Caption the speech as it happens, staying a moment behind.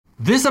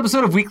This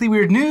episode of Weekly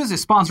Weird News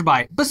is sponsored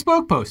by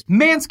Bespoke Post,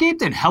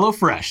 Manscaped, and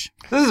HelloFresh.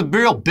 This is a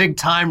real big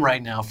time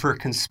right now for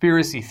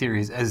conspiracy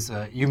theories, as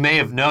you may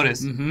have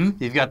noticed.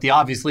 You've got the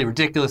obviously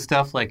ridiculous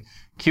stuff like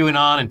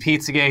QAnon and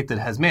Pizzagate that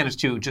has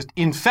managed to just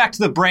infect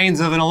the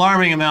brains of an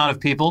alarming amount of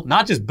people,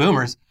 not just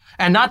boomers,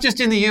 and not just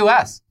in the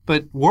U.S.,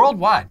 but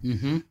worldwide.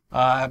 And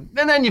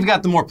then you've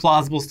got the more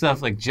plausible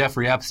stuff like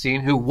Jeffrey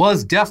Epstein, who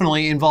was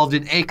definitely involved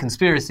in a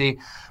conspiracy,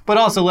 but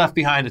also left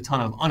behind a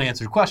ton of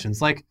unanswered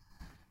questions, like,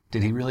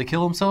 did he really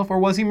kill himself or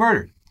was he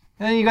murdered?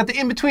 And then you got the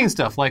in-between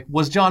stuff like,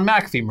 was John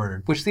McAfee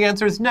murdered? Which the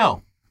answer is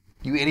no,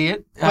 you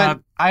idiot.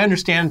 But I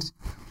understand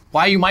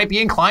why you might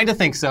be inclined to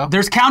think so.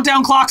 There's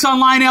countdown clocks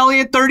online,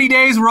 Elliot. 30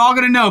 days, we're all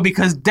going to know,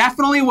 because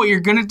definitely what you're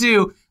going to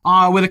do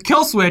with a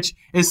kill switch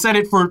is set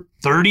it for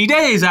 30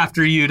 days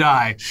after you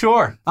die.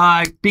 Sure.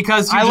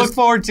 Because I look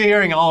forward to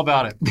hearing all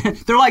about it.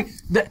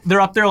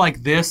 they're up there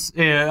like this,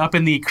 up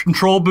in the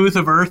control booth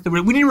of Earth.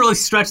 We didn't really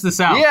stretch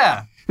this out.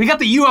 Yeah. We got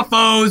the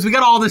UFOs. We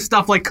got all this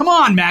stuff. Like, come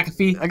on,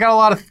 McAfee. I got a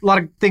lot of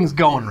things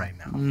going right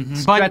now.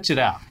 Stretch it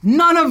out.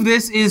 None of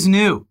this is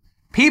new.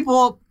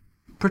 People,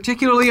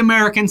 particularly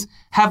Americans,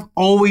 have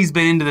always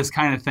been into this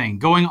kind of thing,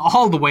 going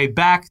all the way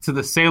back to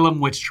the Salem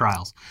witch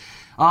trials.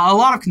 A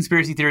lot of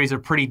conspiracy theories are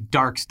pretty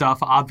dark stuff,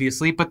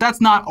 obviously, but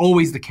that's not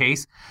always the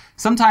case.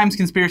 Sometimes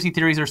conspiracy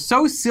theories are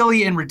so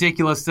silly and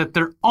ridiculous that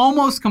they're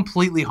almost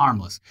completely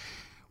harmless.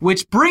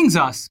 Which brings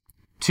us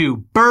to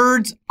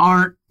birds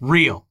aren't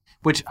real,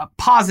 which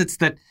posits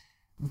that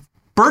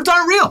birds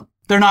aren't real.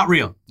 They're not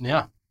real.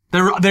 Yeah.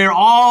 They're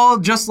all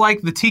just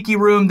like the tiki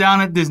room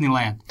down at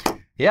Disneyland.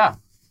 Yeah.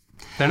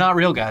 They're not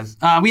real, guys.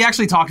 We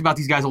actually talked about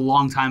these guys a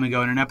long time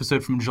ago in an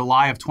episode from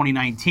July of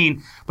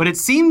 2019, but it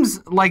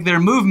seems like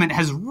their movement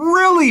has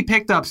really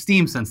picked up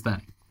steam since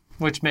then.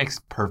 Which makes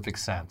perfect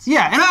sense.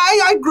 Yeah, and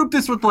I grouped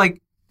this with,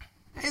 like,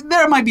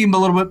 there might be a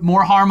little bit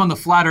more harm on the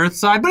flat earth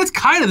side, but it's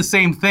kind of the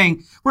same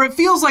thing, where it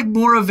feels like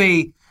more of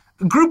a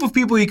group of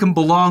people you can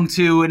belong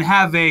to and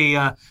have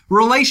a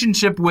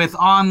relationship with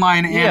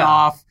online and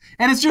off,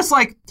 and it's just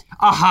like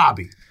a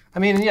hobby. I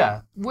mean,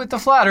 yeah, with the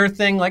flat earth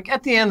thing, like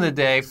at the end of the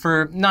day,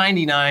 for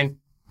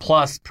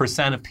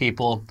 99+% of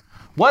people,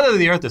 whether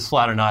the earth is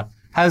flat or not,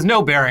 has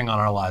no bearing on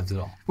our lives at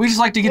all. We just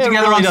like to get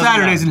together on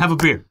Saturdays and have a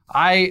beer.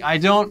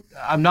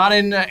 I'm not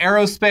in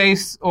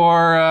aerospace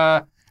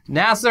or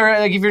NASA.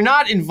 Like, if you're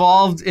not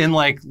involved in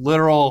like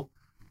literal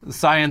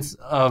science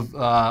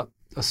of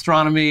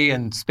astronomy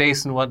and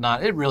space and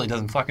whatnot, it really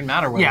doesn't fucking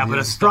matter. Yeah, but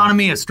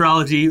astronomy,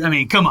 astrology, I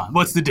mean, come on,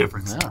 what's the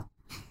difference? Yeah.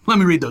 Let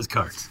me read those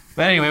cards.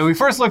 But anyway, we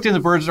first looked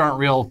into birds aren't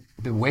real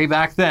way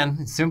back then,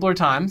 in simpler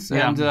times.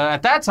 Yeah. And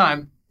at that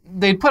time,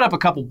 they'd put up a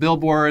couple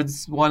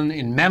billboards, one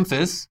in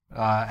Memphis,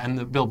 and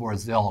the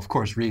billboards, they'll, of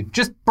course, read,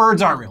 just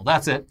birds aren't real,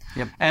 that's it.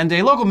 Yep. And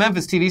a local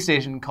Memphis TV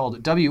station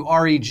called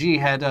WREG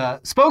had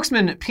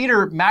spokesman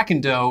Peter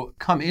McIndoe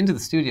come into the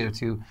studio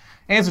to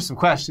answer some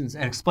questions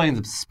and explain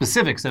the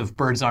specifics of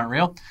birds aren't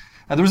real.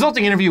 The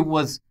resulting interview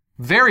was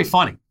very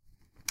funny,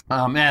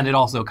 and it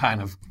also kind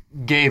of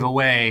gave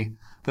away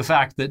the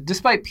fact that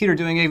despite Peter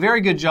doing a very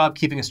good job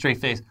keeping a straight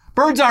face,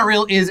 birds aren't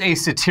real is a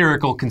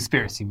satirical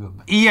conspiracy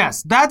movement.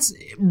 Yes, that's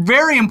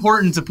very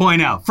important to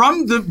point out.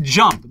 From the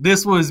jump,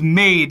 this was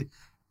made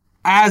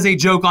as a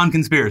joke on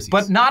conspiracies.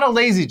 But not a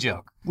lazy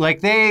joke.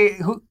 Like,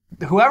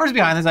 whoever's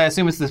behind this, I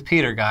assume it's this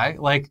Peter guy,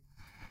 like,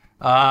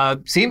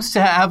 seems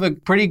to have a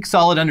pretty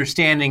solid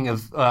understanding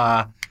of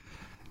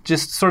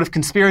just sort of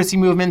conspiracy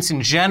movements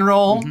in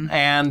general,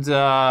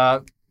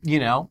 and you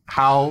know,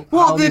 how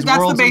these that's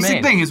worlds the basic are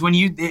made. thing, is when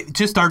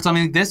to start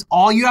something like this,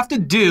 all you have to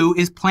do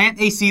is plant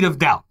a seed of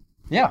doubt.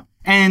 Yeah.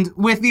 And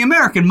with the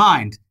American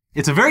mind,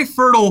 it's a very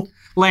fertile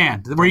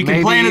land where you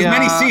can plant as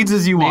many seeds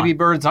as you want. Maybe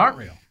birds aren't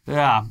real.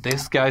 Yeah.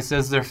 This guy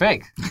says they're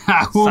fake.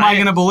 Who am I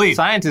going to believe?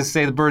 Scientists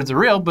say the birds are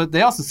real, but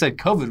they also said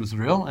COVID was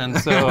real, and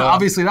so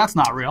obviously that's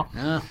not real.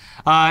 Yeah.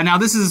 Now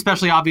this is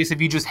especially obvious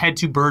if you just head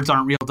to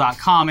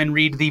birdsaren'treal.com and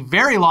read the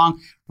very long,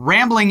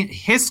 rambling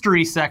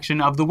history section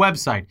of the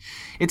website.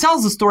 It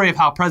tells the story of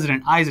how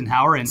President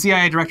Eisenhower and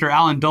CIA Director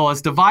Allen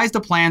Dulles devised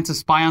a plan to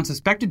spy on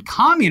suspected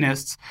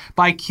communists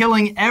by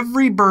killing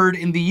every bird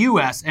in the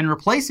U.S. and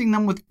replacing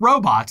them with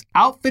robots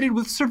outfitted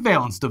with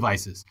surveillance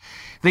devices.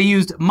 They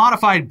used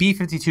modified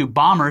B-52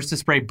 bombers to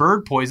spray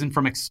bird poison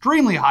from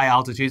extremely high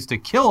altitudes to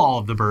kill all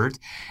of the birds,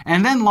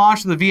 and then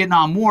launched the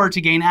Vietnam War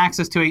to gain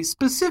access to a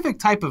specific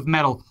type of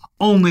metal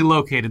only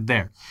located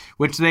there,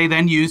 which they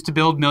then used to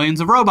build millions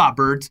of robot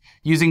birds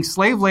using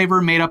slave labor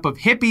made up of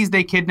hippies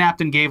they kidnapped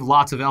and gave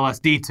lots of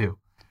LSD to.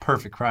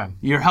 Perfect crime.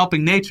 You're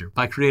helping nature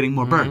by creating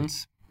more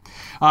birds.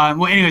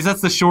 Well, anyways, that's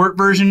the short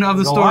version of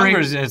the story. Long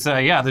version is,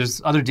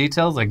 there's other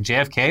details like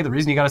JFK. The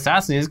reason he got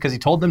assassinated is because he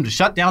told them to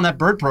shut down that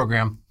bird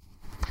program.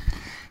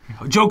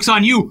 Joke's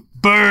on you,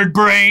 bird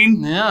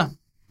brain. Yeah.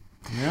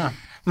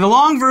 The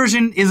long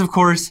version is, of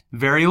course,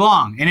 very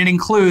long, and it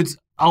includes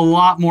a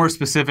lot more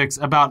specifics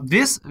about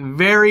this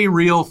very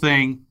real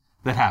thing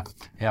that happened.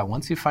 Yeah,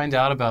 once you find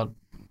out about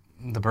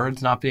the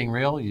birds not being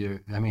real,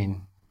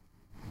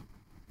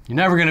 You're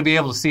never going to be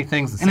able to see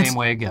things the same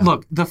way again.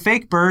 Look, the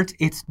fake birds,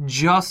 it's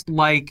just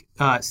like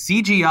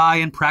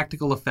CGI and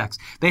practical effects.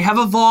 They have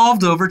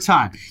evolved over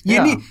time.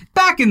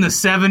 Back in the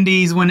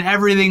 70s when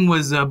everything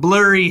was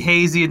blurry,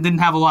 hazy, and didn't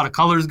have a lot of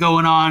colors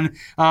going on,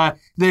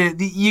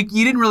 you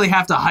didn't really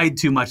have to hide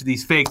too much of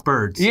these fake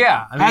birds.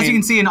 Yeah. As you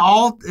can see in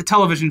all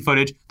television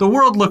footage, the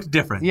world looked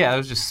different. Yeah, there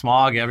was just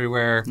smog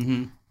everywhere.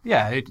 Mm-hmm.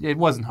 Yeah, it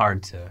wasn't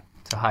hard to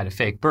hide a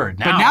fake bird.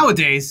 But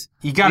nowadays,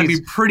 you got to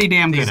be pretty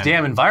damn good. These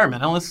damn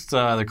environmentalists,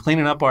 they're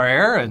cleaning up our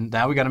air, and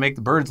now we got to make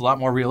the birds a lot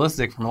more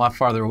realistic from a lot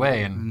farther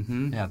away.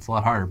 And yeah, it's a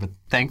lot harder. But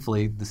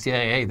thankfully, the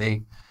CIA,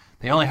 they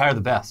only hire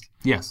the best.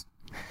 Yes.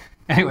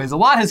 Anyways, a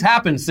lot has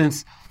happened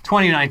since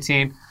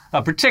 2019,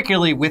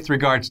 particularly with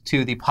regards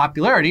to the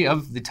popularity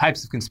of the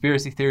types of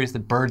conspiracy theories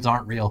that birds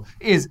aren't real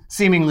is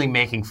seemingly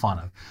making fun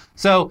of.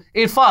 So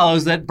it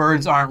follows that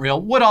birds aren't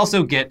real would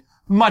also get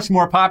much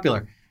more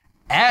popular.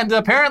 And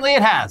apparently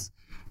it has.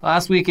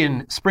 Last week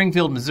in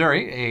Springfield,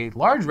 Missouri, a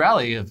large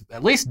rally of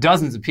at least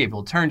dozens of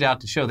people turned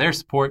out to show their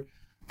support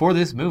for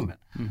this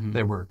movement. Mm-hmm.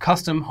 There were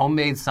custom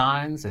homemade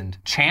signs and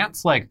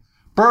chants like,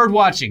 "Bird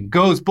watching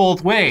goes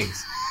both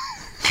ways."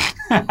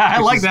 I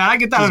like that. I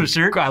get that on a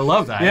shirt. I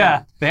love that.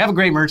 Yeah. They have a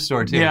great merch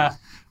store, too. Yeah.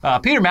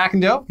 Peter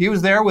McIndoe, he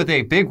was there with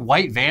a big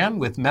white van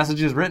with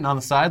messages written on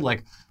the side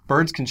like,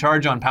 "Birds can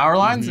charge on power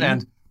lines,"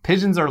 and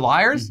 "Pigeons are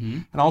liars,"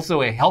 and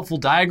also a helpful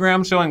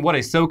diagram showing what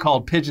a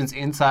so-called pigeon's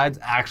insides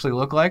actually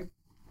look like.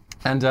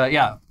 And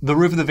the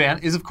roof of the van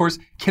is, of course,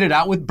 kitted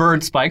out with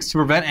bird spikes to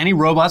prevent any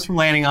robots from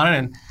landing on it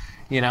and,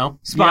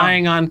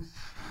 spying on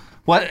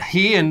what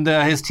he and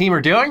his team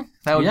are doing.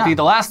 That would be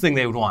the last thing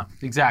they would want.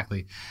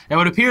 Exactly. It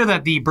would appear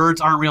that the Birds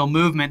Aren't Real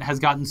movement has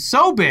gotten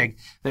so big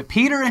that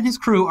Peter and his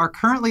crew are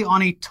currently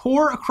on a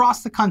tour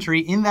across the country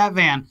in that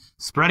van,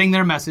 spreading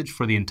their message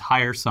for the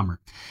entire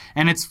summer.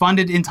 And it's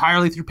funded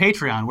entirely through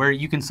Patreon, where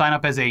you can sign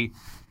up as a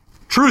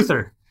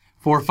truther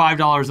for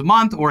 $5 a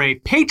month, or a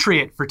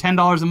patriot for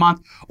 $10 a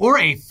month, or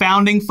a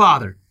founding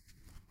father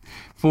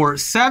for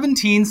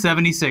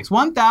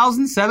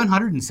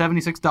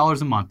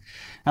 $1,776 a month.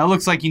 Now, it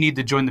looks like you need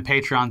to join the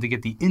Patreon to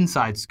get the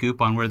inside scoop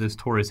on where this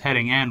tour is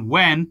heading and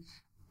when,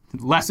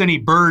 lest any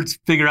birds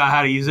figure out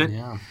how to use it.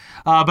 Yeah.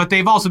 But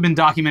they've also been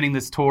documenting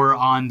this tour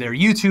on their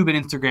YouTube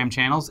and Instagram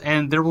channels,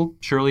 and there will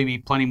surely be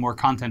plenty more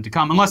content to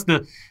come, unless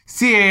the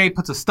CIA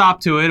puts a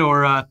stop to it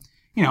or,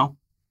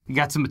 you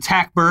got some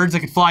attack birds that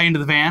could fly into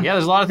the van. Yeah,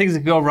 there's a lot of things that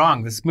could go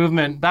wrong. This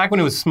movement, back when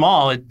it was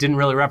small, it didn't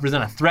really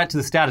represent a threat to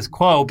the status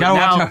quo.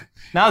 But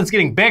now it's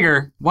getting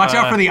bigger. Watch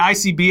out for the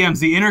ICBMs,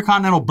 the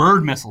Intercontinental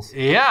Bird Missiles.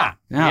 Yeah.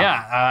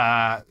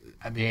 I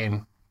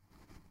mean,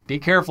 be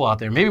careful out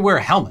there. Maybe wear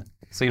a helmet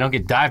so you don't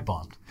get dive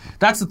bombed.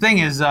 That's the thing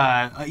is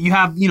you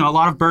have, a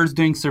lot of birds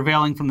doing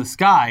surveilling from the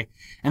sky,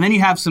 and then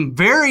you have some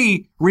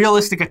very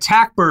realistic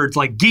attack birds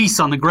like geese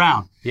on the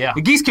ground. Yeah.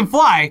 The geese can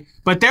fly,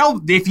 but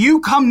if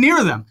you come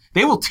near them,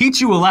 they will teach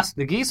you a lesson.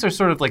 The geese are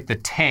sort of like the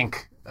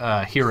tank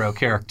hero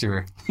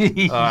character.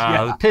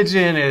 Yeah. The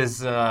pigeon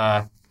is...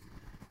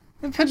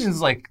 The pigeon's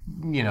like,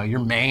 your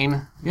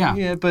main. Yeah.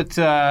 Yeah, but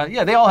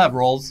they all have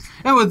roles.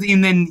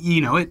 And then,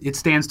 it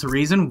stands to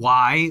reason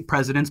why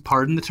presidents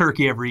pardon the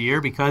turkey every year,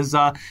 because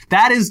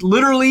that is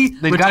literally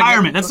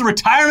retirement. That's the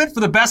retirement for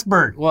the best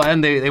bird. Well,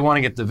 and they want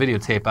to get the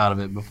videotape out of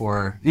it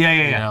before.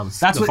 Yeah.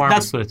 That's what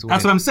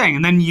I'm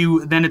saying. And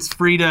then it's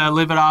free to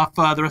live it off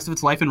the rest of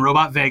its life in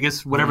Robot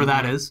Vegas, whatever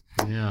that is.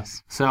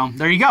 Yes. So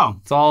there you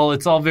go.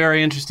 It's all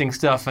very interesting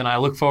stuff, and I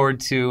look forward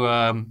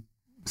to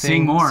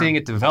seeing more, seeing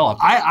it develop.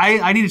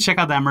 I need to check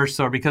out that merch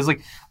store because,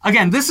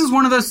 again, this is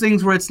one of those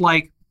things where it's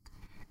like,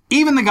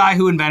 even the guy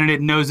who invented it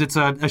knows it's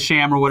a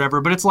sham or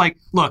whatever, but it's like,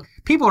 look,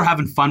 people are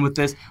having fun with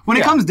this. When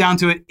it comes down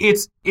to it,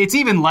 it's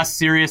even less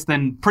serious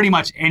than pretty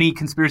much any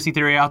conspiracy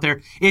theory out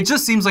there. It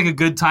just seems like a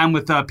good time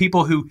with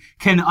people who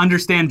can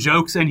understand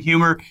jokes and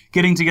humor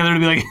getting together to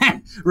be like,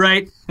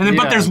 right? And then,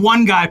 but there's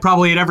one guy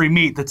probably at every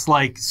meet that's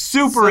like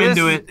super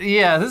into it.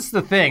 Yeah, this is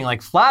the thing.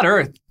 Like, Flat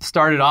Earth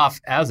started off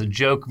as a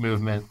joke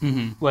movement.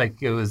 Mm-hmm.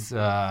 Like, it was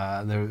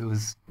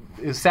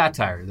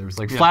satire. There was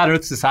Flat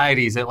Earth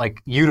societies at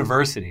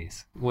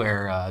universities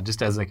where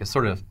just as a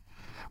sort of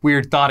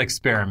weird thought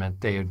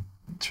experiment, they would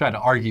try to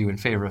argue in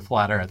favor of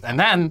Flat Earth. And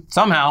then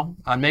somehow,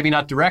 maybe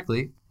not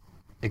directly,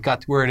 it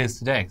got to where it is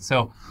today.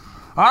 So,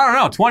 I don't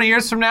know, 20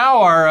 years from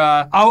now, or...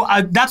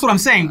 that's what I'm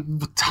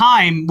saying.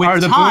 Are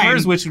the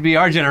boomers, which would be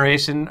our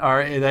generation,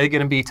 are they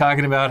going to be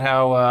talking about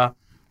how,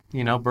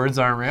 birds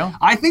aren't real?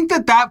 I think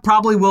that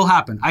probably will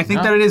happen. I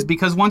think that it is,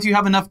 because once you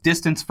have enough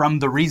distance from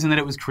the reason that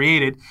it was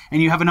created,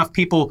 and you have enough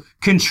people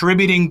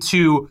contributing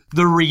to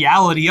the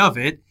reality of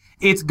it,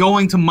 it's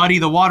going to muddy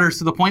the waters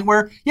to the point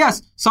where,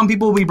 yes, some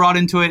people will be brought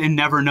into it and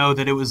never know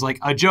that it was like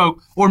a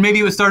joke, or maybe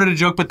it was started a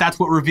joke, but that's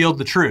what revealed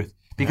the truth.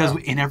 Because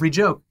in every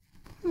joke,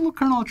 a little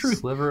kernel of truth.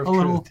 Sliver of truth.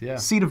 A little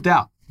seed of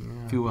doubt,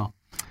 if you will.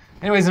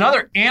 Anyways,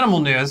 another animal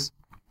news,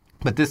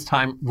 but this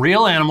time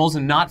real animals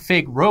and not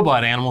fake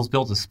robot animals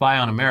built to spy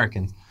on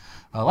Americans.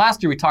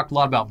 Last year we talked a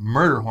lot about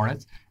murder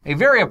hornets, a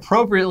very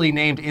appropriately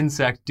named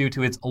insect due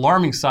to its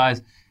alarming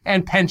size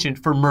and penchant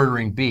for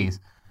murdering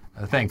bees.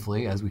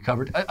 thankfully, as we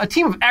covered, a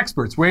team of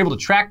experts were able to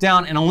track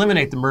down and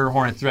eliminate the murder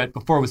hornet threat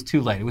before it was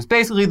too late. It was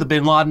basically the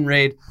Bin Laden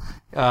raid,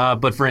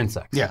 but for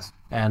insects. Yes.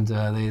 And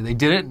they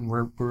did it, and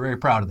we're very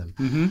proud of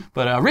them.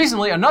 But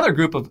recently, another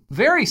group of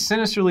very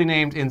sinisterly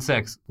named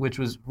insects, which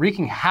was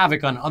wreaking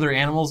havoc on other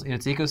animals in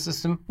its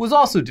ecosystem, was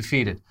also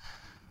defeated.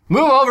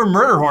 Move over,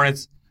 murder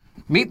hornets.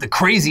 Meet the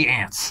crazy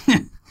ants.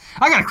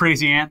 I got a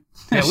crazy ant.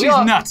 Yeah, She's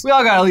nuts. We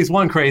all got at least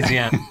one crazy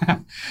ant.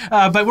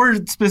 But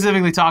we're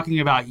specifically talking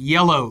about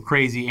yellow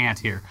crazy ant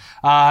here.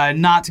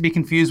 Not to be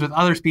confused with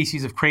other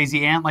species of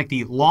crazy ant like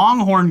the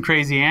longhorn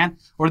crazy ant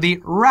or the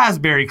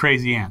raspberry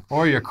crazy ant.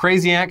 Or your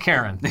crazy Aunt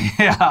Karen.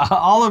 Yeah,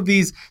 all of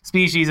these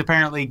species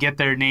apparently get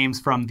their names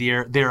from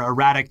their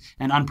erratic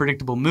and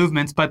unpredictable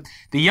movements, but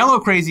the yellow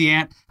crazy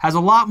ant has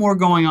a lot more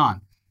going on.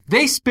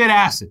 They spit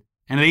acid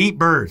and they eat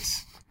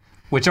birds.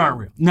 Which aren't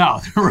real. No,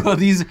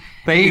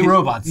 They eat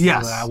robots.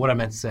 Yes. What I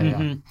meant to say.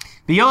 Yeah.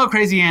 The yellow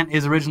crazy ant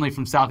is originally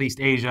from Southeast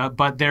Asia,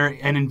 but they're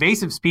an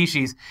invasive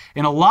species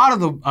in a lot of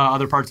the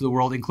other parts of the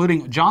world,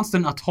 including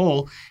Johnston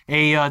Atoll,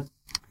 a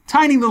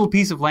tiny little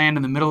piece of land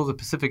in the middle of the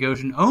Pacific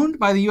Ocean owned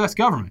by the U.S.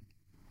 government.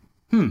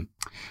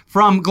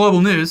 From Global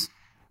News.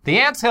 The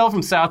ants hail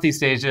from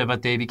Southeast Asia,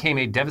 but they became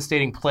a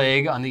devastating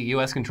plague on the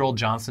U.S.-controlled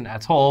Johnston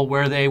Atoll,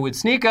 where they would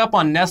sneak up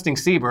on nesting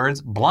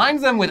seabirds, blind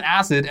them with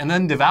acid, and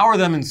then devour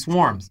them in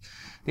swarms.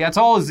 The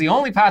atoll is the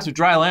only patch of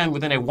dry land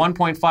within a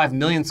 1.5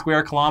 million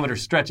square kilometer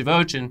stretch of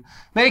ocean,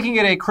 making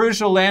it a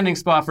crucial landing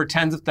spot for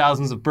tens of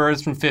thousands of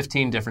birds from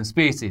 15 different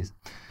species.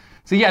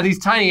 So yeah, these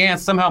tiny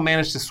ants somehow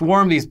manage to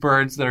swarm these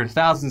birds that are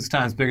thousands of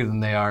times bigger than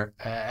they are,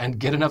 and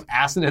get enough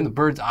acid in the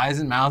birds'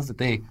 eyes and mouths that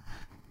they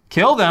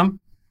kill them,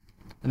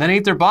 and then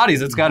eat their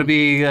bodies. It's got to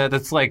be,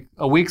 that's like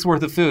a week's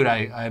worth of food,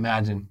 I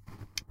imagine.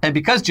 And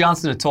because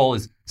Johnston Atoll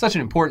is such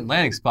an important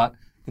landing spot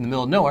in the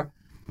middle of nowhere,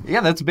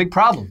 yeah, that's a big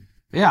problem.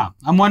 Yeah,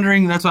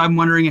 that's why I'm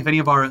wondering if any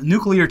of our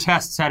nuclear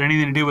tests had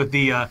anything to do with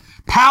the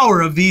power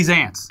of these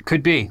ants.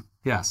 Could be.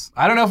 Yes.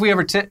 I don't know if we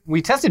ever,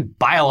 we tested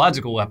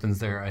biological weapons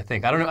there, I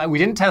think. I don't know, we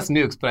didn't test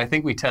nukes, but I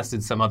think we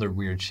tested some other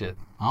weird shit.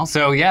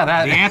 Also, yeah,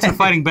 the ants are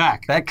fighting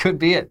back. That could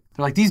be it.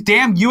 They're like, these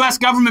damn U.S.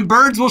 government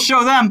birds, we'll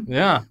show them.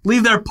 Yeah.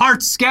 Leave their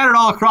parts scattered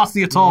all across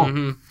the atoll.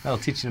 That'll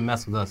teach you to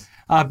mess with us.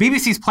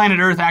 BBC's Planet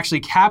Earth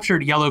actually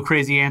captured yellow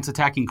crazy ants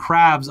attacking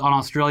crabs on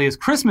Australia's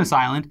Christmas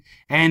Island,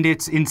 and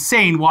it's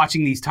insane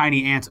watching these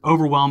tiny ants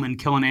overwhelm and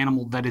kill an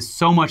animal that is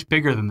so much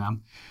bigger than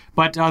them.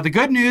 But the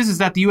good news is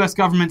that the U.S.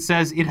 government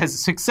says it has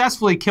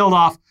successfully killed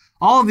off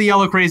all of the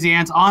yellow crazy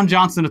ants on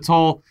Johnston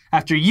Atoll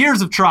after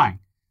years of trying.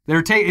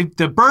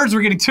 The birds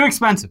were getting too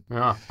expensive.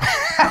 Yeah.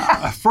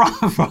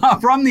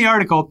 From the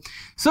article,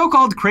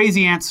 so-called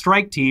crazy ant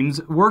strike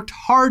teams worked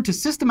hard to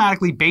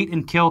systematically bait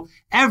and kill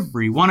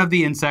every one of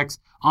the insects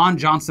on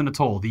Johnston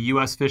Atoll, the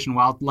U.S. Fish and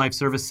Wildlife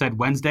Service said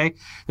Wednesday.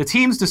 The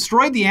teams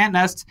destroyed the ant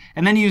nests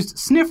and then used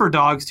sniffer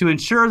dogs to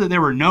ensure that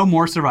there were no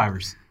more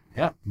survivors.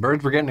 Yeah,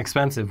 birds were getting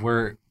expensive.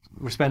 We're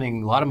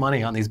spending a lot of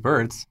money on these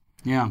birds.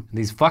 Yeah. And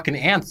these fucking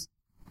ants,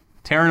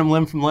 tearing them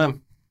limb from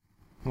limb.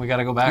 We got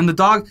to go back and the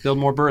dog, build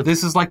more birds.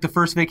 This is like the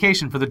first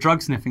vacation for the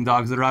drug sniffing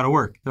dogs that are out of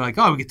work. They're like,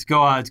 oh, we get to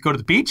go to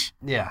the beach?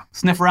 Yeah.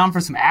 Sniff around for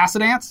some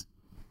acid ants?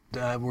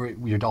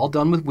 We're all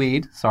done with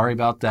weed. Sorry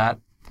about that.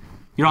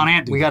 You're on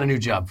ant duty. We got a new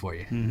job for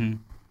you.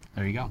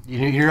 There you go.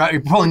 You're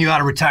pulling you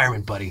out of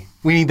retirement, buddy.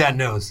 We need that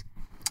nose.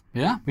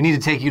 Yeah. We need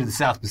to take you to the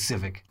South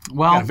Pacific.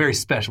 Well, we got a very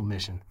special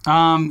mission.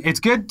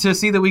 It's good to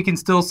see that we can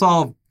still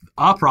solve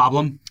a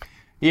problem.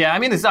 Yeah, I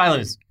mean, this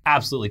island is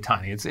absolutely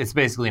tiny. It's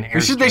basically an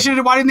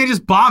airstrip. Why didn't they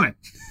just bomb it?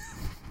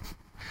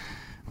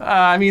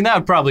 I mean, that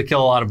would probably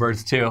kill a lot of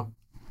birds, too.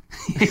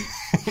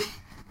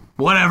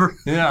 Whatever.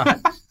 Yeah.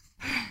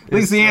 At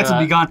least the ants would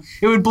be gone.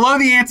 It would blow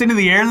the ants into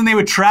the air, and then they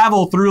would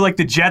travel through, like,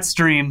 the jet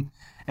stream,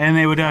 and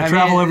they would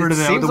travel over to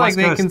the West Coast. Seems like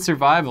they can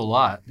survive a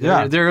lot.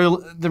 Yeah. They're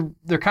kind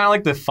of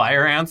like the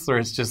fire ants, where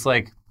it's just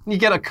like, you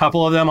get a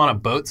couple of them on a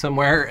boat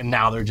somewhere, and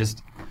now they're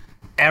just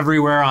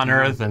everywhere on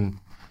Earth, and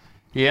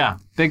yeah,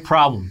 big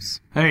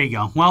problems. There you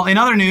go. Well, in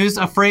other news,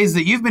 a phrase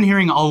that you've been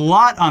hearing a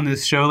lot on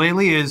this show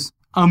lately is,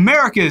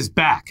 America is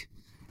back.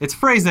 It's a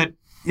phrase that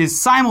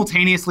is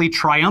simultaneously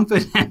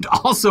triumphant and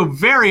also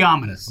very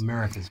ominous.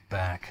 America's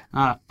back.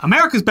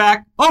 America's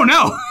back. Oh,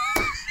 no.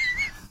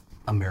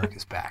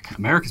 America's back.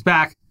 America's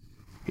back.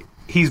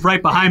 He's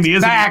right behind me,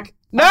 isn't he?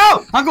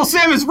 No! Uncle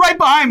Sam is right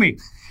behind me.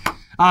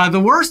 The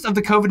worst of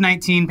the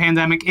COVID-19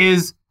 pandemic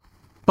is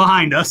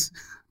behind us,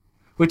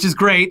 which is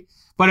great.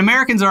 But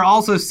Americans are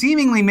also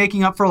seemingly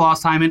making up for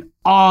lost time in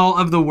all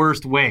of the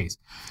worst ways.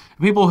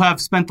 People who have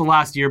spent the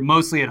last year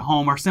mostly at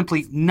home are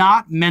simply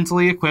not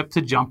mentally equipped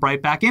to jump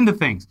right back into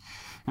things.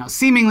 Now,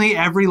 seemingly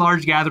every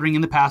large gathering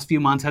in the past few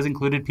months has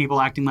included people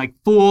acting like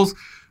fools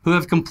who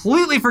have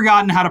completely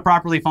forgotten how to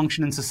properly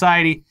function in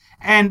society,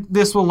 and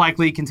this will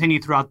likely continue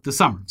throughout the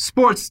summer.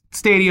 Sports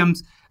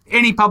stadiums,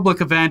 any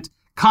public event,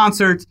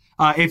 concerts.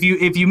 If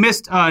you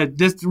missed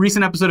this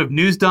recent episode of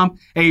News Dump,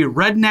 a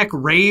redneck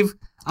rave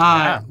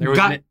there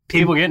was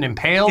people getting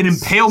impaled. An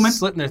impalement.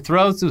 Slitting their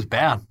throats. It was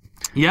bad.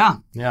 Yeah.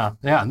 Yeah.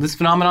 And this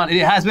phenomenon,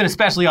 it has been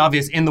especially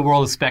obvious in the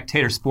world of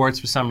spectator sports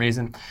for some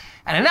reason.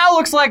 And it now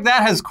looks like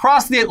that has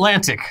crossed the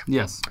Atlantic.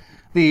 Yes.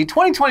 The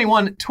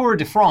 2021 Tour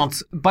de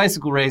France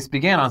bicycle race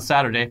began on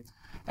Saturday,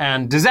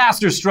 and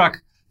disaster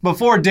struck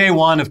before day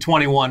one of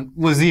 21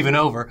 was even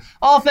over,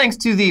 all thanks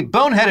to the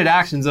boneheaded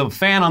actions of a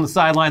fan on the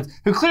sidelines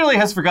who clearly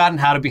has forgotten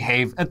how to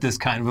behave at this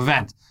kind of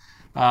event.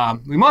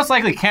 We most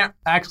likely can't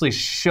actually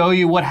show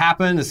you what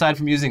happened aside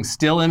from using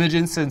still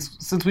images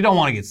since we don't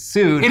want to get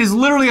sued. It is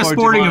literally a or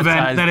sporting event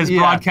demonetized. that is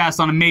broadcast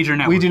on a major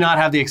network. We do not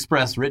have the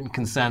express written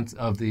consent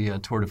of the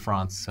Tour de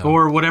France. So.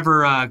 Or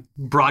whatever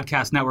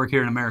broadcast network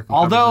here in America.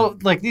 Although,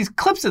 like, these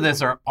clips of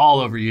this are all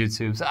over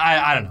YouTube. So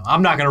I don't know.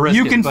 I'm not going to risk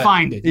it. You can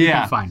find it. You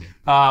can find it.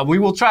 We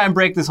will try and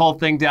break this whole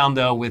thing down,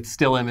 though, with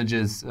still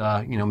images.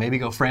 Maybe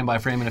go frame by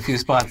frame in a few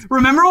spots.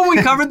 Remember when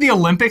we covered the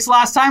Olympics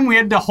last time? We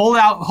had to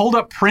hold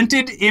up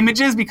printed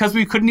images because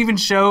we couldn't even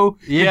show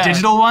the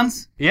digital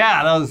ones?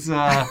 Yeah, that was...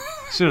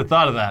 should have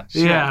thought of that.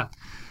 Shit. Yeah.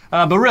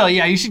 But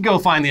really, you should go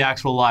find the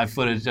actual live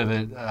footage of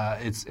it.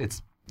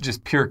 It's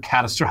just pure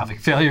catastrophic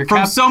failure.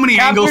 From so many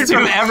angles, too.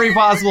 From every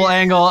possible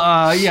angle.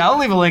 I'll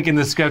leave a link in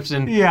the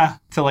description. Yeah.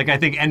 To, I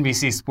think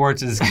NBC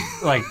Sports is,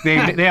 they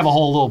have a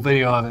whole little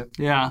video of it.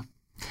 Yeah.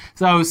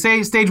 So,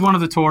 stage one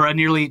of the tour, a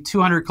nearly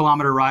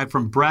 200-kilometer ride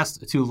from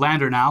Brest to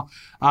Landernau.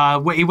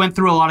 He went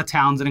through a lot of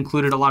towns and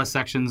included a lot of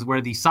sections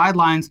where the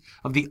sidelines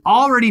of the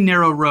already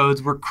narrow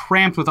roads were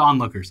cramped with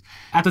onlookers.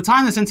 At the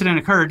time this incident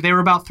occurred, they were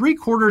about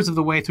 3/4 of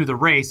the way through the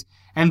race,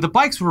 and the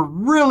bikes were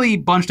really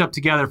bunched up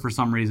together for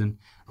some reason.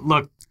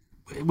 Look,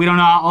 we don't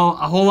know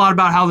a whole lot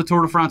about how the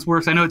Tour de France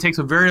works. I know it takes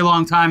a very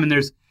long time, and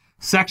there's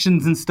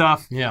sections and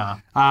stuff. Yeah.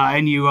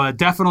 And you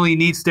definitely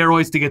need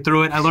steroids to get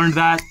through it. I learned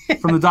that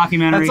from the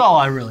documentary. That's all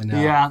I really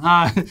know.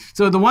 Yeah.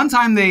 So the one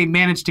time they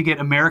managed to get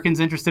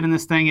Americans interested in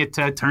this thing, it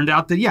turned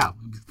out that,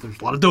 there's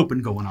a lot of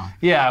doping going on.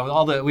 Yeah,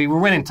 we were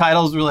winning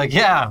titles. We were like,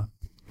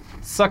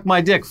 suck my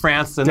dick,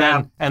 France.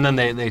 And then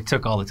they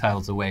took all the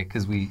titles away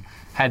because we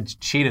had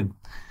cheated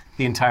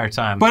the entire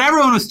time. But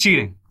everyone was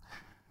cheating.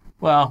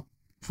 Well,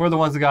 for the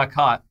ones that got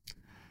caught.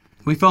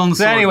 We fell in the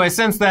So anyway,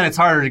 since then, it's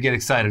harder to get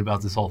excited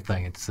about this whole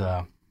thing. It's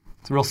a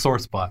real sore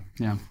spot.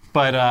 Yeah.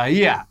 But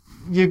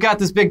you've got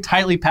this big,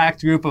 tightly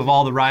packed group of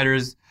all the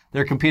riders.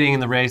 They're competing in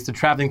the race. They're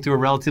traveling through a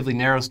relatively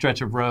narrow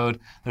stretch of road.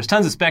 There's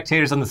tons of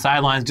spectators on the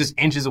sidelines, just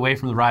inches away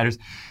from the riders.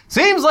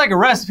 Seems like a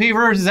recipe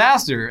for a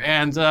disaster.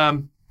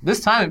 And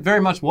this time, it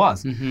very much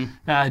was. Mm-hmm.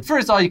 At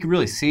first, all you could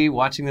really see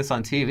watching this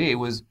on TV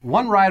was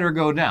one rider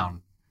go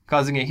down,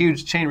 causing a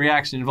huge chain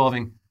reaction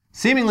involving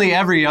seemingly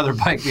every other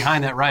bike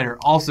behind that rider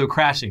also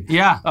crashing.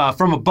 Yeah.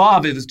 From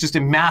above, it was just a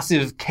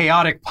massive,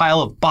 chaotic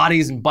pile of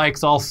bodies and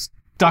bikes all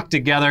stuck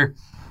together,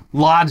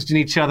 lodged in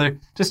each other,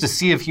 just a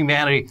sea of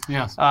humanity.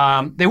 Yes.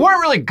 They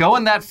weren't really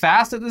going that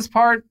fast at this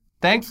part,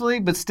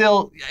 thankfully, but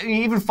still,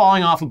 even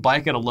falling off a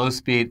bike at a low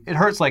speed, it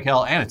hurts like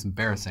hell, and it's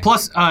embarrassing.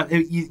 Plus,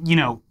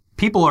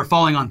 people are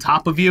falling on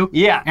top of you.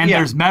 Yeah. And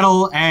there's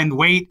metal and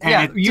weight.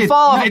 And you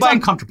fall off a it's bike,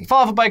 uncomfortable. You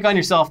fall off a bike on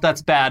yourself,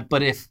 that's bad.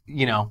 But if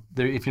you're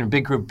in a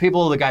big group of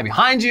people, the guy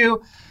behind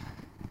you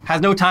has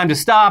no time to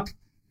stop,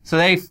 so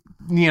they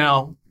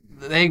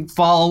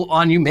fall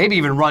on you, maybe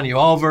even run you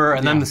over,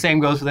 and then the same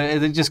goes for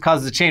it. It just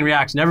causes a chain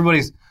reaction.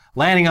 Everybody's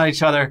landing on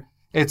each other.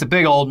 It's a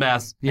big old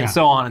mess, and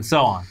so on and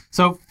so on.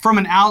 So from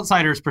an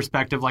outsider's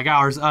perspective like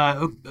ours,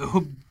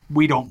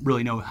 we don't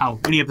really know how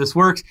any of this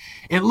works.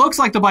 It looks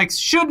like the bikes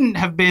shouldn't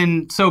have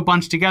been so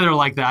bunched together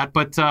like that,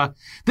 but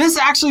this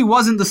actually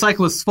wasn't the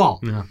cyclist's fault.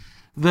 Yeah.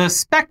 The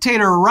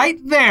spectator right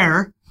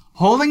there,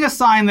 holding a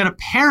sign that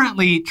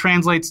apparently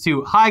translates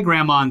to "Hi,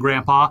 Grandma and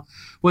Grandpa,"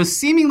 was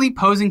seemingly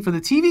posing for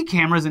the TV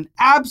cameras and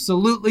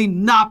absolutely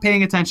not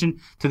paying attention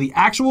to the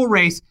actual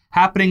race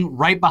happening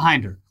right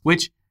behind her,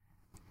 which,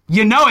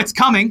 it's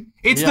coming.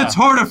 It's the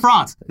Tour de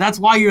France. That's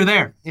why you're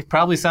there. It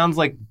probably sounds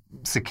like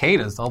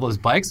cicadas, all those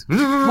bikes.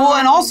 Well,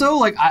 and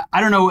also, I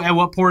don't know at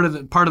what part of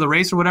the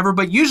race or whatever,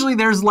 but usually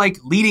there's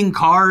leading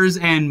cars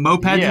and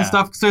mopeds and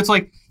stuff. So it's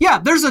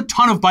there's a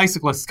ton of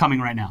bicyclists coming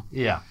right now.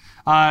 Yeah.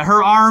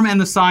 Her arm and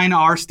the sign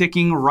are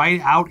sticking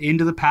right out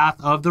into the path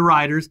of the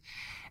riders.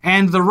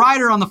 And the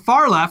rider on the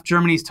far left,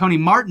 Germany's Tony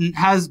Martin,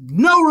 has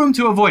no room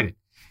to avoid it.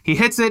 He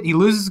hits it, he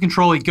loses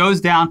control, he goes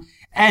down,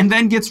 and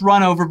then gets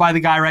run over by the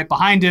guy right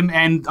behind him,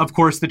 and of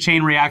course the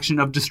chain reaction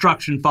of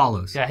destruction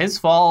follows. Yeah,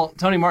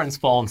 Tony Martin's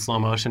fall in slow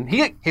motion.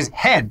 His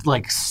head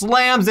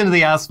slams into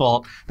the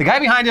asphalt. The guy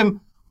behind him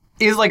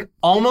is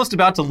almost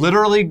about to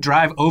literally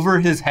drive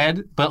over his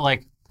head, but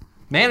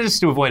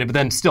manages to avoid it, but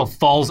then still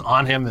falls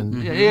on him,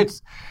 and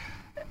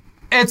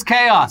it's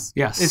chaos.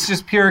 Yes. It's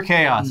just pure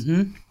chaos.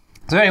 Mm-hmm.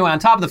 So anyway, on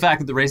top of the fact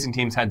that the racing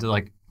teams had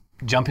to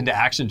jump into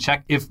action,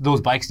 check if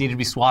those bikes needed to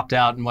be swapped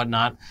out and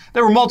whatnot.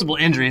 There were multiple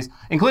injuries,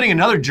 including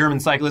another German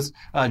cyclist,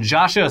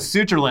 Joshua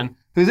Suterlin,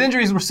 whose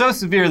injuries were so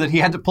severe that he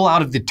had to pull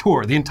out of the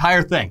tour, the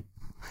entire thing.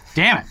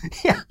 Damn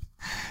it. Yeah.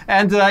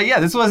 And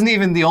this wasn't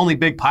even the only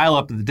big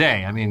pileup of the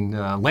day. I mean,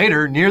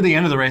 later, near the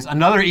end of the race,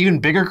 another even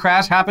bigger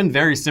crash happened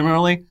very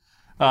similarly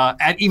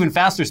at even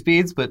faster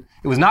speeds, but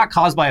it was not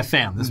caused by a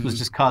fan. This was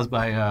just caused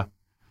by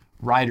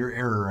rider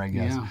error, I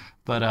guess. Yeah.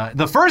 But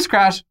the first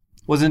crash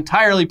was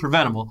entirely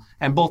preventable,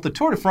 and both the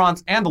Tour de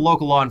France and the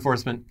local law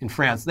enforcement in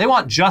France, they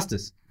want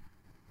justice.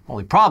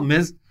 Only problem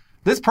is,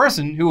 this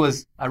person, who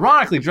was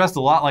ironically dressed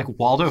a lot like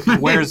Waldo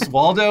from Where's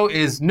Waldo,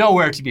 is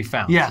nowhere to be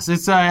found. Yes,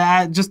 it's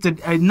just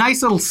a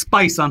nice little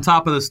spice on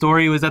top of the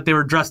story was that they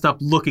were dressed up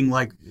looking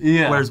like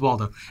Where's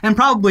Waldo. And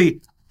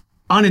probably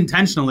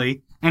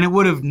unintentionally, and it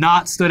would have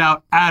not stood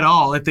out at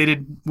all if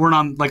they weren't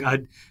on like a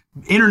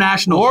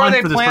international hunt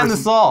for this person. Or they planned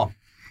this all.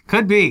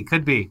 Could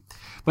be.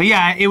 But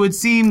yeah, it would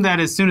seem that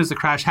as soon as the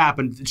crash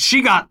happened,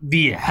 she got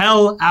the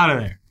hell out of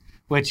there.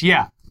 Which,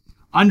 yeah,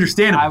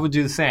 understandable. I would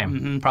do the same.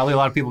 Mm-hmm. Probably a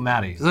lot of people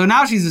mad at you. So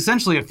now she's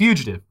essentially a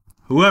fugitive,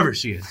 whoever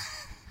she is.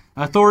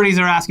 Authorities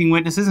are asking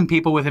witnesses and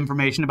people with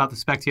information about the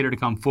spectator to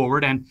come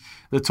forward, and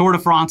the Tour de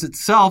France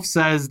itself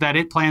says that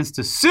it plans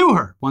to sue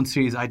her once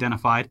she's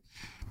identified.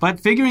 But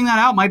figuring that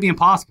out might be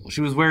impossible.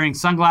 She was wearing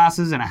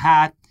sunglasses and a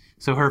hat,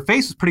 so her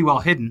face was pretty well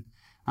hidden.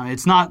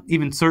 It's not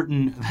even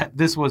certain that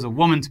this was a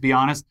woman, to be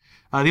honest.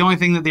 The only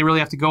thing that they really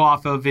have to go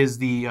off of is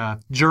the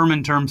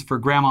German terms for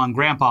grandma and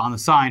grandpa on the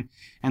sign.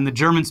 And the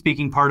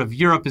German-speaking part of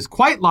Europe is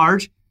quite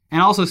large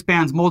and also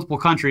spans multiple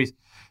countries.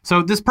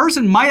 So this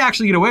person might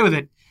actually get away with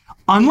it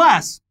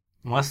unless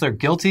their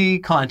guilty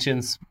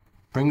conscience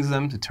brings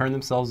them to turn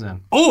themselves in.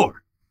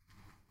 Or,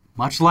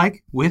 much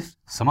like with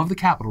some of the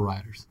Capitol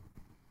rioters,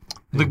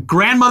 the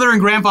grandmother and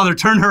grandfather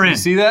turn her in. You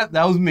see that?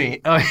 That was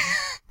me.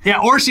 Yeah,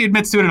 or she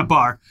admits to it in a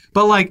bar.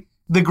 But like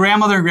the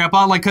grandmother and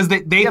grandpa, like because they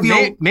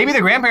feel maybe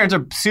the grandparents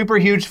are super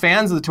huge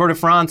fans of the Tour de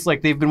France,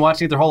 like they've been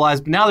watching it their whole lives.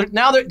 But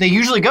now they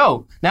usually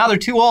go. Now they're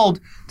too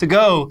old to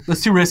go.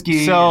 That's too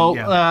risky. So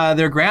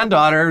their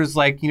granddaughter is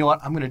like, you know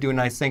what? I'm going to do a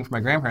nice thing for my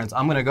grandparents.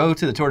 I'm going to go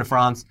to the Tour de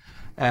France,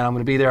 and I'm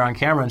going to be there on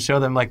camera and show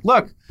them like,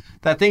 look,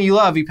 that thing you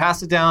love, you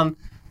passed it down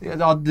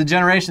the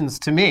generations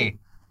to me.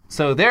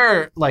 So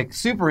they're like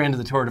super into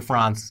the Tour de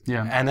France,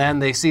 and then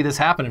they see this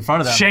happen in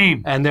front of them.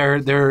 Shame. And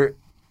they're,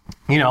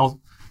 you know,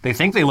 they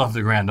think they love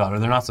their granddaughter.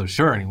 They're not so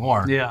sure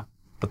anymore. Yeah.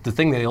 But the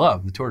thing they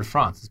love, the Tour de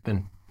France, has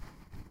been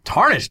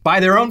tarnished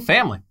by their own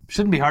family.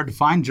 Shouldn't be hard to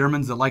find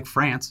Germans that like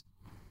France.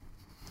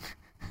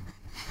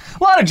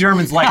 A lot of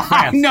Germans like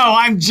France. No,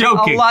 I'm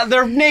joking.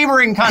 They're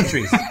neighboring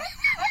countries.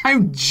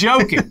 I'm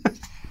joking.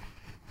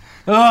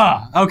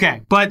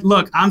 Okay, but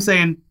look, I'm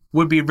saying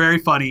would be very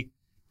funny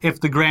if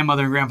the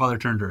grandmother and grandfather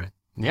turned her in.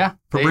 Yeah.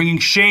 For bringing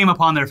shame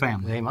upon their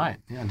family. They might.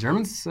 Yeah,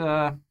 Germans...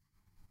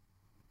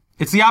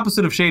 It's the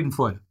opposite of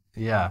Schadenfreude.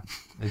 Yeah.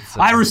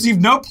 I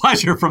received no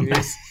pleasure from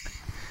this.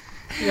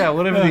 Yeah,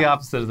 whatever the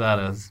opposite of that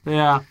is.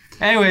 Yeah.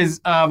 Anyways,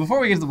 before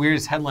we get to the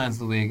weirdest headlines of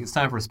the week, it's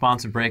time for a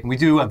sponsor break. And we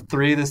do have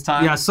 3 this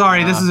time. Yeah,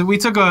 sorry. We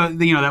took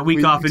that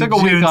week off in June. We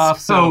took a week off,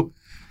 so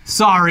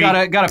sorry.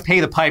 Gotta pay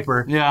the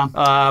piper. Yeah.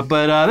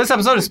 But this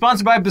episode is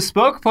sponsored by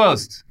Bespoke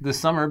Post. This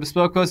summer,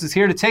 Bespoke Post is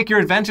here to take your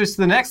adventures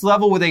to the next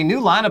level with a new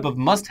lineup of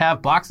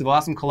must-have Box of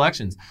Awesome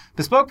collections.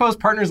 Bespoke Post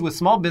partners with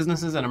small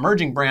businesses and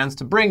emerging brands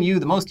to bring you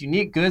the most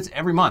unique goods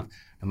every month.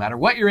 No matter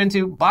what you're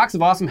into, Box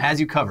of Awesome has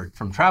you covered.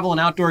 From travel and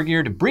outdoor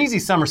gear to breezy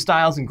summer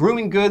styles and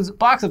grooming goods,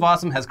 Box of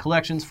Awesome has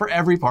collections for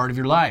every part of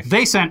your life.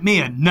 They sent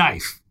me a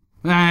knife.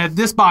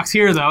 This box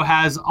here, though,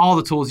 has all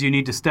the tools you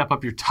need to step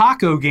up your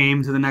taco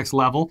game to the next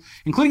level,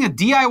 including a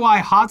DIY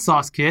hot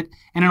sauce kit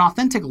and an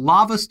authentic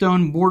lava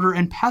stone mortar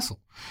and pestle.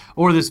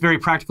 Or this very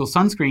practical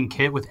sunscreen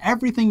kit with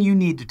everything you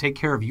need to take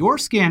care of your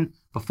skin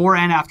before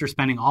and after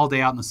spending all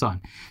day out in the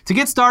sun. To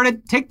get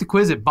started, take the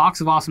quiz at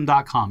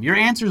boxofawesome.com. Your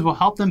answers will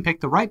help them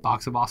pick the right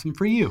Box of Awesome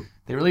for you.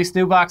 They release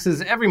new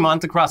boxes every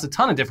month across a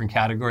ton of different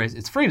categories.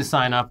 It's free to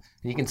sign up,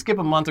 and you can skip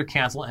a month or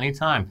cancel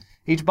anytime.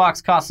 Each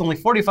box costs only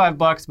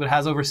 $45, but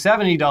has over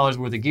 $70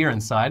 worth of gear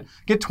inside.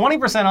 Get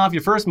 20% off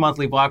your first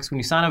monthly box when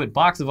you sign up at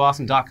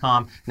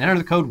boxofawesome.com and enter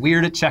the code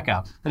WEIRD at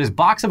checkout. That is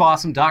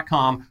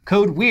boxofawesome.com,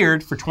 code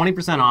WEIRD for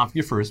 20% off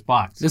your first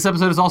box. This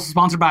episode is also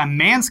sponsored by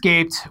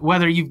Manscaped.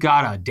 Whether you've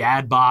got a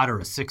dad bod or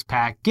a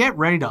six-pack, get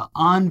ready to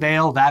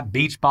unveil that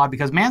beach bod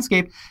because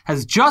Manscaped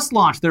has just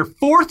launched their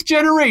 4th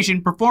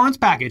generation performance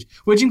package,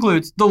 which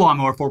includes the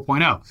Lawnmower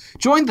 4.0.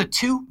 Join the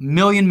 2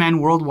 million men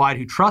worldwide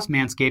who trust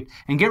Manscaped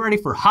and get ready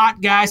for hot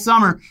guy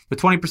summer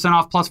with 20%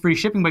 off plus free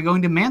shipping by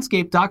going to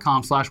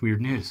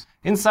manscaped.com/weirdnews.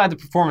 Inside the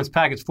Performance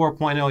Package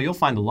 4.0, you'll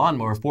find the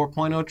Lawnmower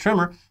 4.0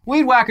 trimmer,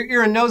 Weed Whacker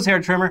ear and nose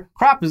hair trimmer,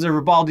 Crop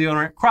Preserver ball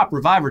deodorant, Crop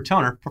Reviver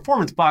toner,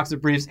 Performance boxer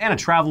briefs, and a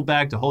travel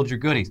bag to hold your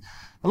goodies.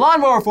 The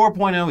Lawnmower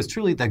 4.0 is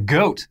truly the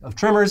GOAT of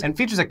trimmers and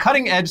features a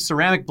cutting-edge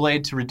ceramic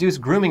blade to reduce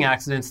grooming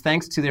accidents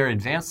thanks to their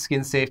advanced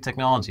skin-safe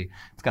technology.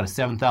 It's got a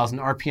 7,000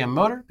 RPM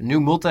motor, a new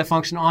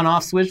multifunction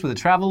on-off switch with a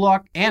travel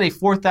lock, and a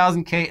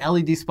 4,000K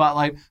LED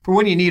spotlight for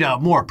when you need a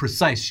more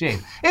precise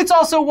shave. It's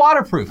also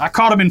waterproof. I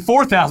caught him in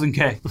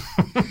 4,000K.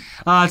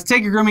 To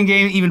take your grooming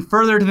game even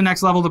further to the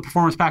next level, the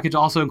performance package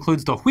also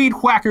includes the Weed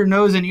Whacker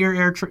nose and ear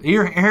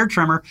hair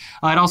trimmer.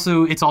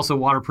 It's also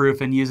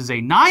waterproof and uses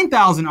a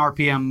 9,000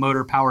 RPM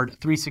motor-powered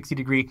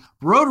 360-degree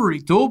rotary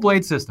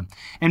dual-blade system.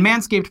 And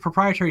Manscaped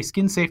proprietary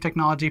skin-safe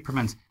technology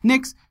prevents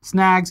nicks,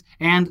 snags,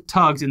 and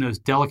tugs in those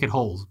delicate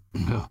holes.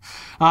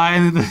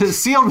 And the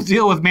sealed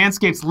deal with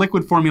Manscaped's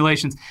liquid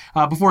formulations.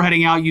 Before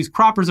heading out, use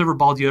Crop Preserver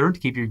ball deodorant to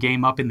keep your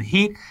game up in the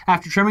heat.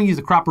 After trimming, use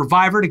the Crop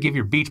Reviver to give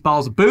your beach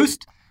balls a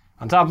boost.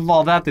 On top of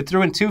all that, they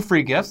threw in 2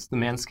 free gifts, the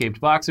Manscaped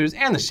Boxers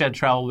and the Shed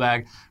Travel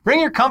Bag. Bring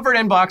your comfort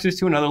and boxers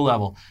to another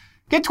level.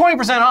 Get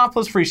 20% off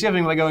plus free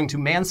shipping by going to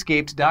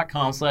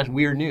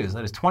manscaped.com/weirdnews.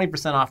 That is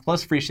 20% off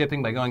plus free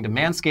shipping by going to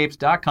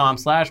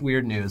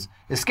manscaped.com/weirdnews.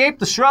 Escape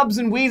the shrubs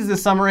and weeds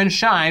this summer and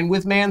shine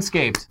with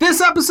Manscaped. This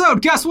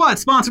episode, guess what?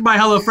 Sponsored by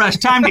HelloFresh.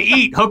 Time to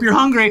eat. Hope you're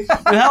hungry. With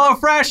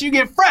HelloFresh, you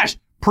get fresh,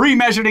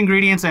 pre-measured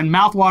ingredients and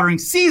mouth-watering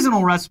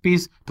seasonal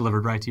recipes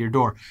delivered right to your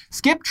door.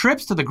 Skip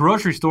trips to the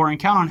grocery store and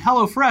count on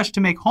HelloFresh to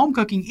make home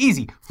cooking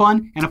easy,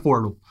 fun, and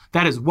affordable.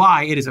 That is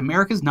why it is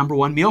America's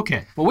 #1 meal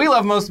kit. What we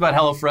love most about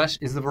HelloFresh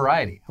is the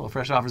variety.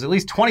 HelloFresh offers at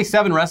least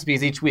 27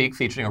 recipes each week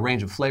featuring a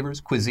range of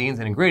flavors, cuisines,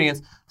 and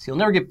ingredients, so you'll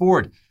never get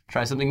bored.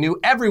 Try something new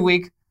every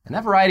week, and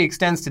that variety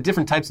extends to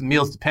different types of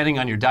meals depending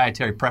on your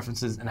dietary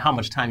preferences and how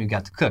much time you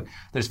got to cook.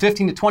 There's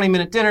 15 to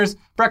 20-minute dinners,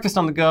 breakfast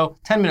on the go,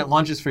 10-minute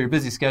lunches for your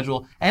busy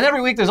schedule, and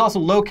every week there's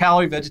also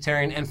low-calorie,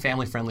 vegetarian, and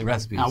family-friendly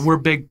recipes. We're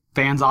big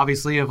fans,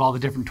 obviously, of all the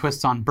different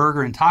twists on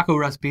burger and taco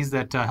recipes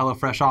that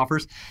HelloFresh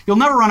offers. You'll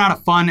never run out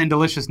of fun and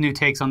delicious new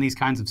takes on these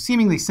kinds of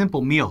seemingly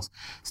simple meals.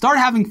 Start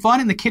having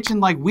fun in the kitchen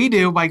like we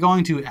do by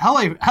going to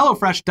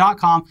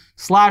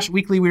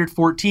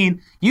HelloFresh.com/weeklyweird14.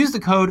 Use the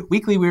code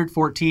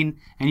weeklyweird14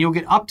 and you'll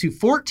get up to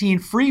 14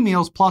 free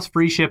meals plus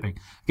free shipping.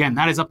 Again,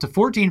 that is up to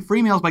 14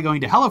 free meals by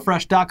going to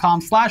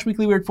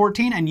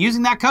HelloFresh.com/weeklyweird14 and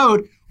using that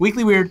code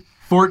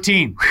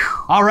weeklyweird14.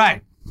 All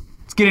right,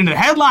 let's get into the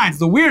headlines.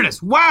 The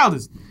weirdest,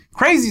 wildest,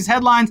 craziest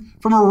headlines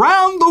from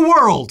around the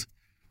world.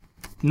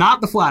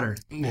 Not the flat Earth.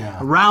 Yeah.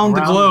 Around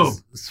the globe.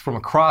 From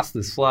across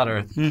this flat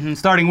Earth.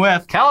 Starting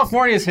with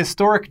California's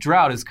historic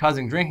drought is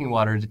causing drinking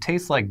water to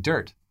taste like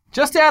dirt.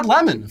 Just add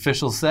lemon,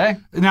 officials say.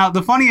 Now,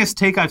 the funniest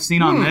take I've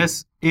seen on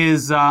this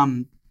is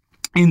in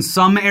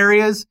some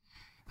areas,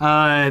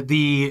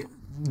 the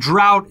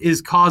drought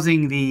is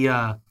causing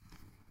the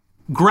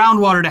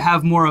groundwater to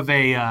have more of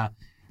a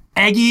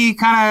eggy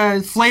kind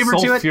of flavor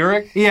to it.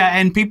 Sulfuric? Yeah,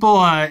 and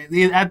people at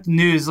the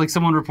news, like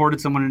someone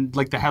reported someone, and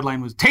like the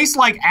headline was, "Tastes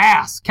like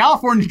ass,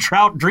 California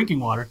drought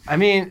drinking water." I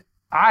mean,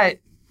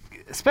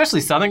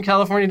 especially Southern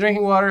California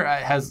drinking water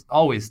has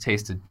always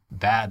tasted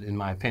bad, in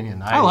my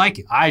opinion. I like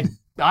it. I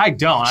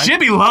don't.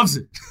 Shibby loves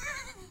it.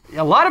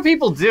 A lot of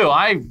people do.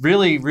 I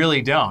really,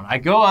 really don't. I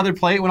go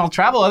when I'll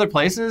travel other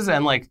places,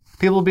 and like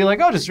people will be like,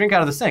 "Oh, just drink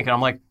out of the sink," and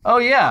I'm like, "Oh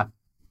yeah,"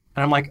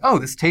 and I'm like, "Oh,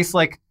 this tastes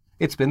like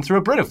it's been through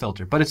a Brita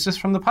filter, but it's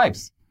just from the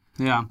pipes."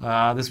 Yeah.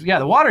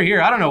 The water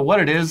here, I don't know what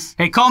it is.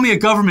 Hey, call me a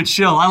government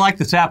shill. I like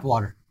the tap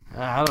water.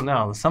 I don't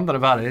know. There's something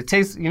about it. It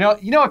tastes, you know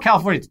what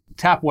California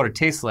tap water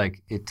tastes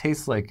like? It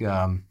tastes like,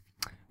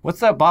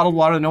 what's that bottled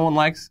water that no one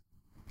likes?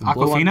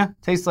 Aquafina?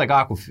 Tastes like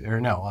Aquafina, or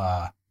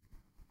no,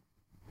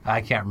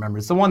 I can't remember.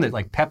 It's the one that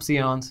like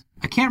Pepsi owns.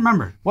 I can't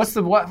remember. What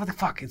the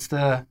fuck? It's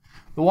the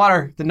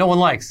water that no one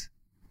likes.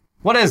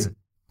 What is it?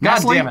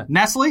 God damn it.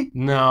 Nestle?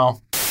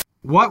 No.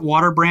 What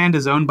water brand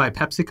is owned by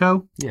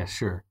PepsiCo? Yeah,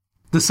 sure.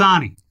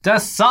 Dasani.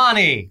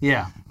 Dasani.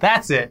 Yeah.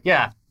 That's it.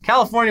 Yeah.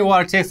 California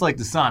water tastes like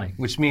Dasani,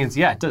 which means,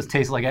 yeah, it does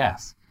taste like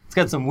ass. It's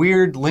got some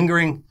weird,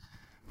 lingering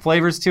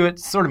flavors to it.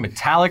 It's sort of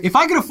metallic. If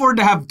I could afford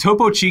to have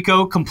Topo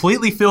Chico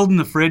completely filled in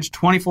the fridge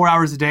 24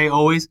 hours a day,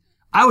 always,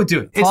 I would do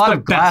it. It's a lot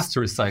of glass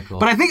to recycle.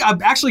 But I think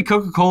actually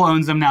Coca-Cola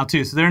owns them now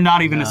too, so they're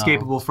not even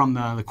escapable from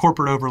the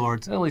corporate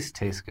overlords. It at least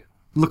tastes good.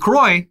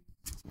 LaCroix.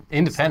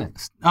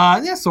 Independent.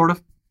 Yeah, sort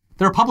of.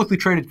 They're a publicly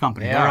traded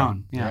company. Their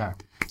own. Yeah.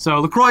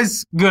 So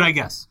LaCroix's good, I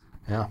guess.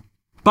 Yeah.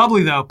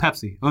 Bubbly, though,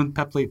 Pepsi.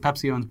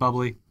 Pepsi owns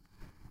Bubbly.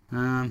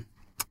 Well,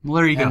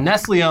 there you go. And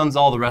Nestle owns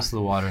all the rest of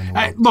the water in the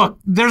world. Look,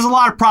 there's a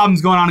lot of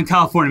problems going on in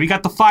California. We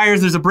got the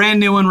fires. There's a brand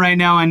new one right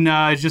now,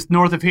 and just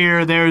north of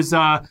here, there's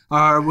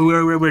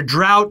we're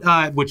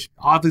drought, which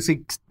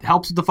obviously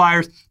helps with the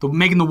fires.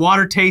 Making the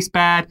water taste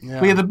bad.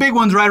 Yeah. We have the big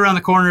ones right around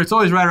the corner. It's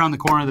always right around the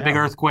corner. The big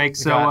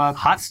earthquakes. So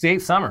hot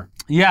state summer.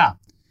 Yeah.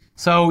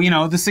 So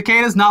the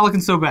cicadas not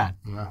looking so bad.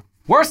 No.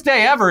 Worst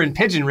day ever in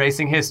pigeon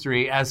racing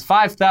history as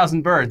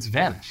 5,000 birds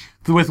vanish.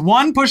 With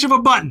one push of a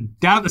button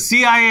down at the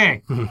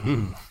CIA.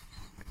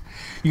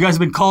 You guys have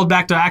been called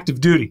back to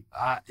active duty.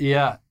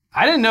 Yeah.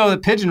 I didn't know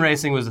that pigeon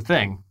racing was a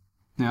thing.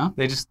 Yeah.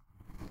 They just,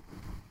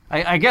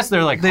 I guess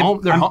they're like,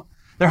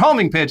 they're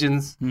homing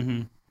pigeons,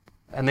 and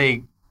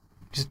they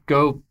just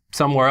go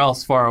somewhere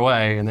else far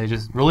away, and they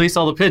just release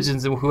all the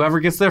pigeons, and whoever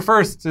gets there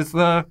first is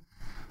the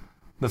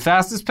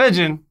fastest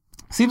pigeon.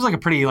 Seems like a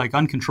pretty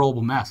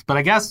uncontrollable mess, but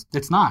I guess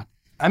it's not.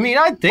 I mean,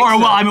 I think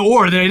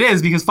or that it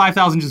is because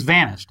 5,000 just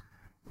vanished.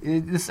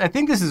 I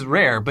think this is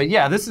rare, but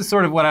yeah, this is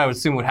sort of what I would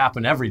assume would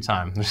happen every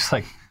time. It's just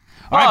like,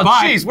 all right,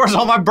 bye. Geez, where's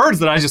all my birds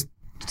that I just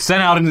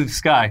sent out into the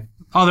sky?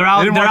 Oh, they're out.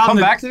 They didn't they're want to out come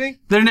in the- back to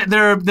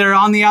me? They're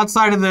on the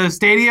outside of the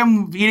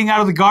stadium eating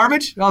out of the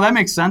garbage. Oh, that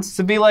makes sense.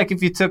 To be like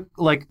if you took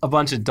like a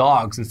bunch of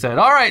dogs and said,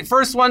 all right,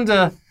 first one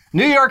to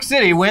New York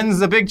City wins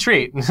the big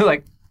treat. And they're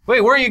like,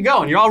 wait, where are you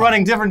going? You're all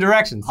running different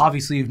directions.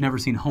 Obviously, you've never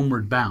seen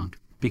Homeward Bound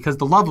because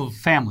the love of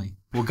family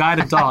will guide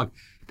a dog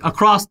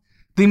across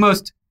the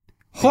most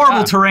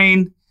horrible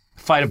terrain.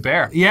 Fight a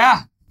bear.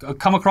 Yeah,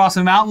 come across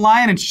a mountain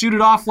lion and shoot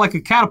it off like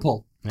a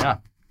catapult. Yeah.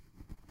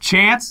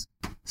 Chance,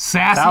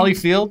 Sassy, Sally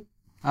Field,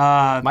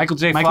 Michael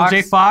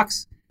J.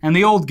 Fox, and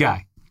the old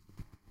guy,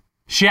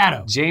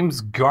 Shadow. James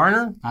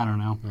Garner. I don't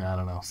know. I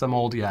don't know. Some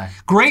old guy.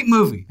 Great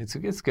movie. It's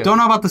good. Don't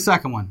know about the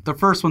second one. The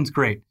first one's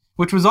great,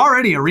 which was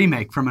already a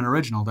remake from an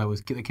original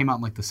that came out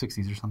in like the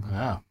 60s or something.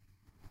 Oh.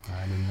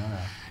 I didn't know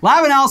that.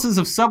 Lab analysis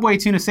of Subway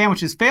tuna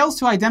sandwiches fails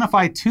to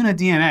identify tuna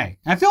DNA.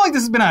 And I feel like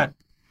this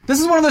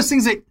is one of those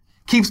things that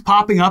keeps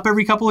popping up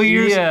every couple of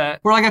years. Yeah.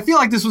 Where like I feel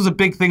like this was a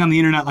big thing on the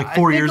internet like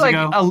 4 years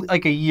ago.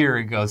 Like a year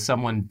ago,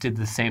 someone did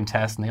the same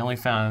test and they only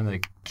found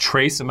like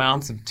trace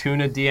amounts of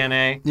tuna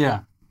DNA.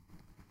 Yeah.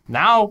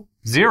 Now,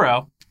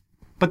 0.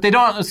 But they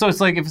don't, so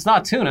it's like if it's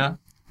not tuna,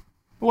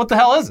 what the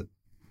hell is it?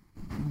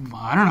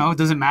 I don't know. It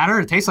doesn't matter.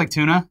 It tastes like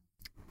tuna.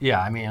 Yeah,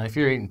 I mean, if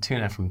you're eating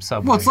tuna from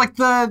Subway. Well, it's like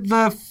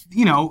the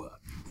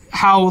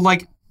how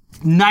like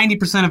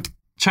 90% of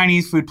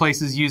Chinese food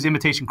places use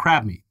imitation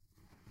crab meat.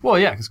 Well,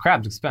 yeah, because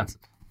crab's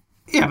expensive.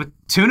 Yeah, but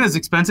tuna is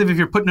expensive if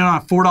you're putting it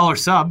on a $4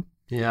 sub.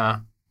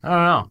 Yeah. I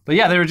don't know. But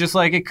yeah, they were just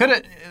like,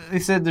 they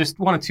said there's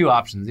one of two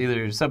options.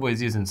 Either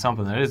Subway's using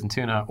something that isn't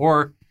tuna,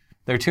 or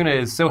their tuna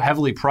is so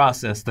heavily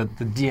processed that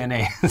the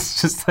DNA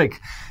is just like,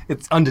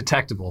 it's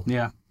undetectable.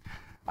 Yeah.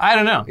 I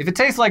don't know. If it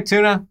tastes like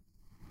tuna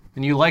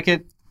and you like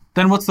it,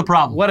 then what's the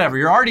problem? whatever.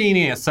 You're already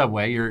eating at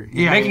Subway. You're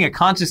making a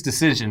conscious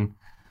decision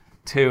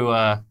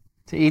to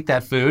eat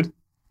that food.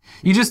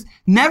 You just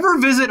never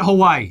visit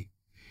Hawaii.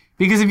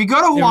 Because if you go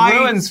to Hawaii,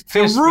 ruins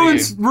fish for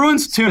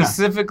ruins tuna.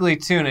 Specifically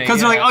tuna. Because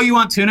they're like, oh, you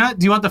want tuna?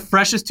 Do you want the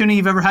freshest tuna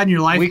you've ever had in your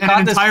life? We and caught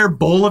an this- entire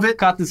bowl of it?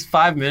 Caught this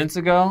 5 minutes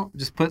ago.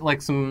 Just put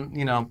like some,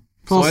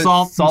 Full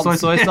salt and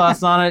soy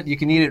sauce on it. You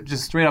can eat it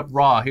just straight up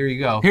raw. Here you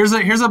go. Here's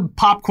a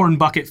popcorn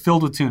bucket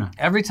filled with tuna.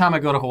 Every time I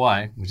go to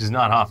Hawaii, which is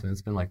not often,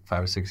 it's been like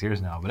 5 or 6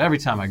 years now, but every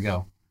time I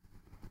go,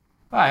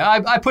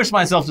 I push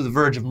myself to the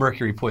verge of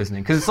mercury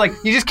poisoning because it's like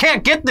you just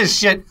can't get this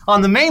shit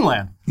on the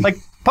mainland. Like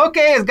poke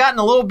has gotten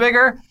a little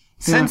bigger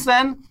since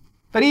then,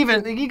 but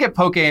even you get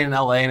poke in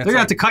LA and it's They're gonna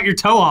have to cut your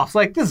toe off. it's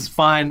like this is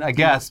fine, I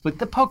guess, but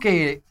the poke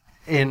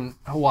in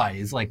Hawaii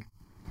is like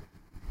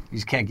you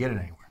just can't get it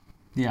anywhere.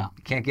 Yeah.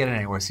 You can't get it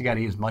anywhere, so you got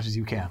to eat as much as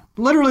you can.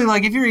 Literally,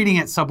 like if you're eating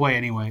at Subway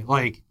anyway,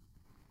 like,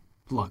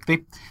 look,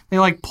 they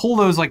like pull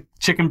those like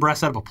chicken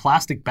breasts out of a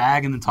plastic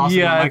bag and then toss it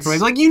in the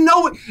microwave. Like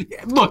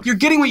look, you're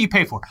getting what you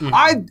pay for.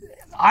 Mm-hmm.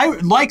 I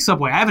like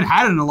Subway. I haven't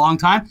had it in a long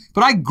time,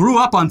 but I grew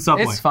up on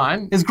Subway. It's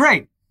fine. It's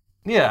great.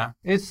 Yeah,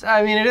 it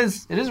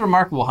is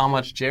remarkable how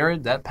much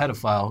Jared, that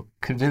pedophile,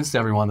 convinced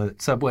everyone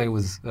that Subway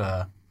was,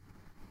 a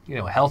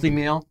healthy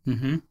meal,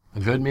 a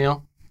good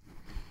meal.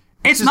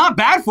 It's not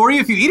bad for you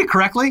if you eat it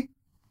correctly.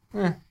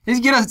 You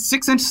get a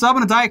 6-inch sub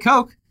and a Diet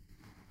Coke.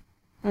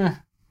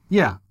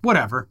 Yeah,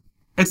 whatever.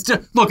 It's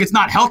just look. It's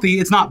not healthy.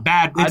 It's not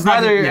bad.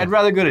 I'd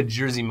rather go to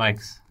Jersey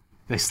Mike's.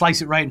 They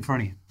slice it right in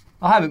front of you.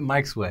 I'll have it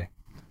Mike's way.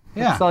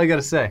 Yeah. That's all you got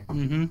to say.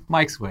 Mm-hmm.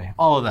 Mike's way.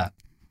 All of that.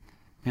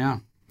 Yeah.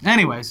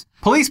 Anyways,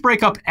 police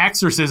break up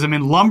exorcism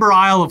in lumber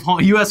aisle of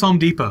U.S. Home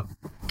Depot.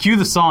 Cue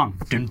the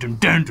song. Dun, dun,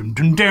 dun, dun,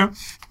 dun, dun,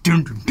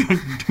 dun, dun, dun,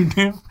 dun,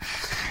 dun.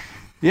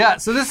 Yeah.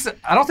 So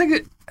I don't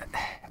think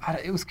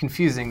it was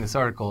confusing, this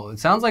article. It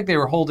sounds like they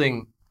were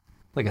holding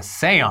like a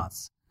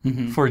seance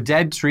for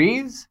dead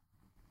trees.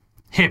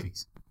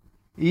 Hippies.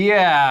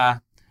 Yeah.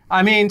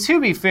 I mean, to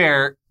be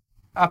fair,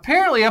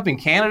 apparently up in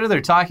Canada, they're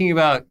talking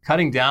about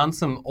cutting down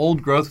some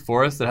old growth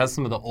forest that has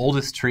some of the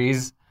oldest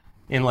trees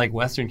in like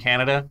Western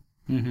Canada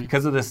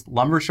because of this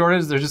lumber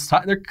shortage.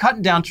 They're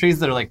cutting down trees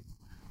that are like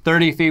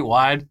 30 feet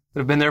wide that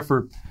have been there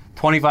for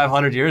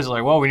 2,500 years. They're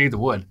like, well, we need the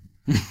wood.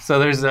 So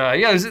there is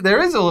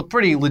a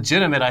pretty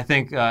legitimate, I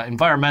think,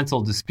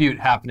 environmental dispute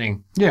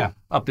happening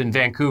up in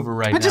Vancouver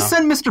right now. Just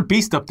send Mr.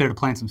 Beast up there to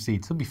plant some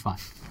seeds. He'll be fine.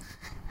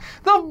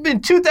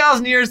 In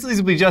 2,000 years, these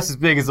will be just as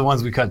big as the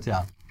ones we cut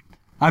down.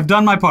 I've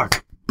done my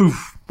part.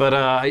 Boof.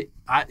 But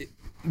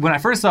when I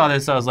first saw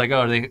this, I was like,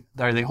 oh,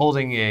 are they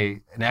holding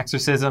an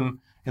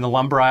exorcism in the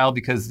lumber aisle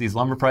because these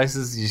lumber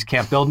prices, you just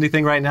can't build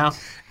anything right now?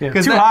 Yeah,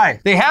 too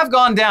high. They have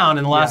gone down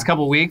in the last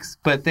couple of weeks,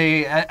 but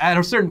they at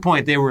a certain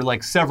point, they were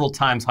like several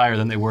times higher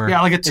than they were. Yeah,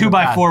 like a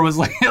 2x4 was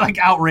like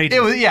outrageous.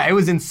 It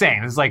was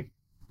insane. It was like,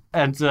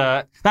 and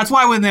that's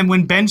why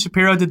when Ben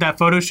Shapiro did that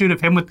photo shoot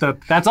of him with the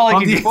that's all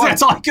he could afford.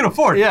 That's all he could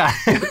afford. Yeah.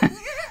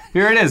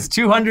 Here it is,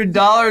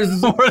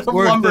 $200 worth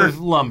of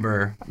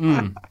lumber.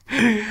 Mm.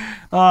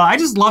 I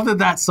just love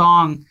that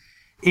song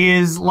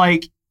is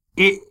like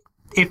it.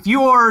 If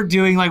you're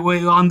doing like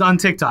on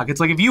TikTok, it's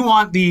like if you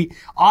want the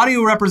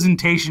audio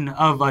representation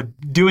of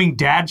doing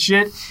dad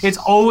shit, it's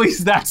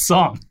always that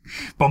song.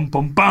 Bum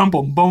bum bum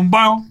bum bum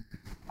bum.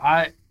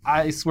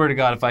 I swear to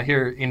God, if I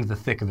hear Into the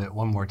Thick of It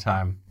one more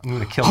time, I'm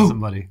going to kill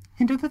somebody.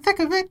 Into the thick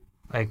of it.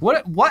 Like,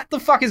 what the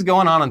fuck is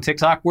going on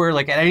TikTok where,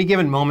 like, at any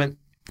given moment,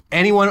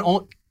 everyone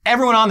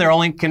on there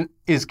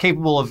is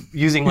capable of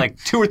using, like,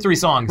 2 or 3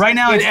 songs Right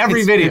now, in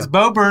every video. It's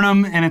Bo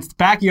Burnham and it's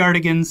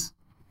Backyardigans.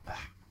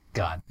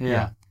 God.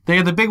 Yeah.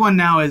 The big one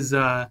now is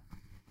the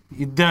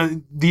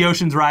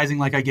Ocean's Rising,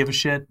 like I Give a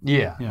Shit.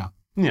 Yeah. Yeah.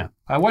 Yeah.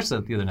 I watched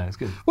that the other night. It's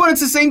good. Well,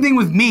 it's the same thing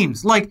with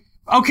memes. Like,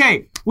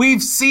 okay,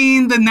 we've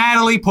seen the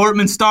Natalie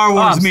Portman Star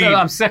Wars meme.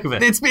 I'm sick of it.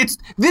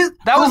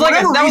 That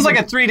was like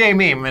a 3-day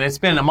meme, and it's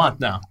been a month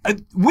now.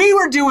 We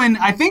were doing,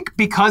 I think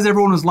because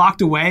everyone was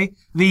locked away,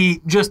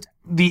 the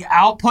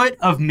output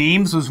of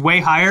memes was way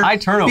higher. High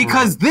turnover.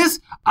 Because this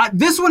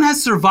one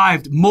has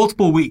survived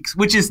multiple weeks,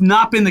 which has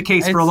not been the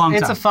case for a long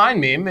time. It's a fine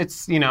meme.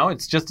 It's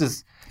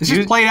just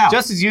played out.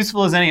 Just as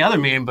useful as any other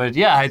meme, but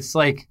yeah, it's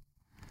like,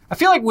 I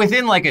feel like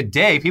within like a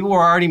day, people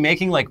were already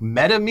making like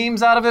meta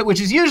memes out of it,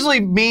 which is usually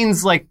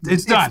means like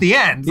it's the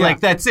end. Yeah. Like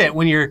that's it.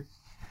 When you're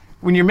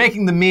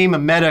making the meme a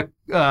meta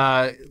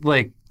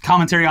like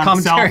commentary on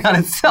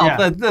itself.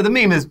 Yeah. The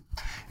meme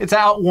it's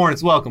outworn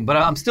its welcome. But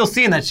I'm still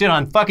seeing that shit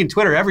on fucking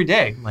Twitter every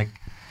day. I'm like,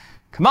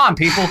 come on,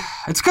 people.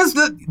 It's because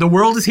the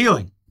world is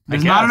healing.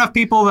 There's not enough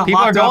people that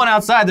are going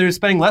outside. They're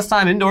spending less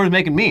time indoors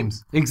making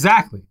memes.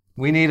 Exactly.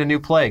 We need a new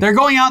plague. They're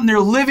going out and they're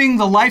living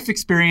the life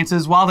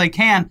experiences while they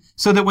can,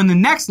 so that when the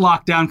next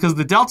lockdown, because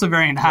the Delta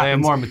variant happens, they have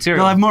more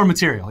material. They'll have more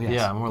material. Yes.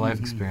 Yeah, more life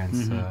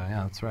experience.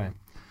 Yeah, that's right.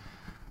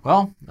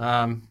 Well,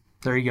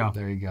 there you go.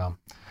 There you go.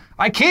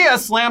 IKEA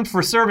slammed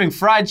for serving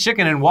fried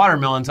chicken and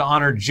watermelon to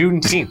honor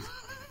Juneteenth.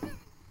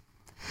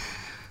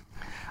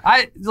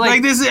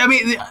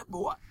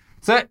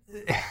 So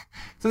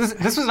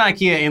this was an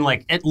IKEA in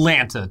like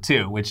Atlanta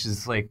too, which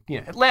is like,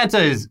 Atlanta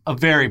is a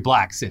very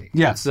black city.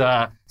 Yes.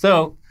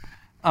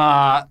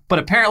 But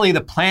apparently the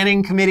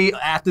planning committee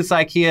at this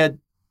IKEA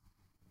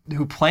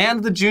who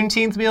planned the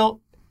Juneteenth meal,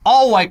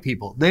 all white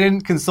people. They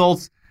didn't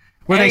consult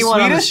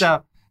anyone on the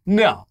staff.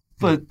 No,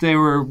 but they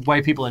were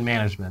white people in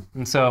management.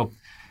 And so,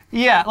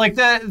 yeah, like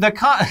the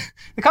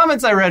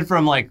comments I read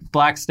from like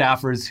black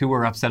staffers who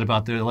were upset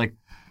about they're like,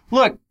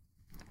 look,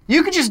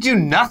 you could just do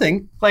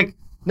nothing. Like,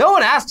 no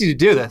one asked you to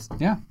do this.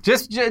 Yeah.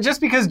 Just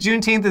because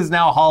Juneteenth is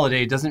now a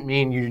holiday doesn't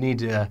mean you need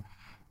to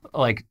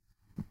like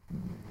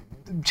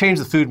change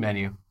the food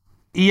menu.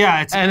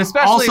 Yeah, it's and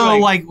especially also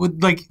like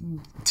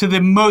to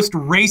the most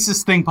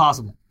racist thing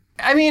possible.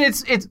 I mean,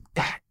 it's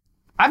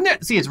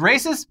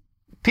racist.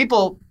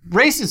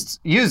 Racists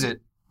use it,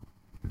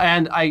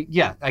 and I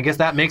guess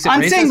that makes it racist.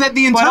 I'm saying that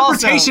the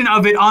interpretation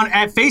of it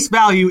at face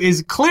value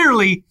is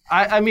clearly.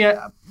 I mean,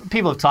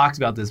 people have talked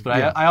about this,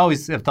 but I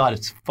always have thought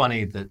it's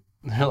funny that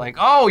they're like,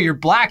 oh, you're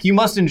black, you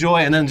must enjoy,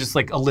 and then just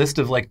like a list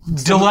of like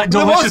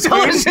delicious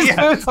foods.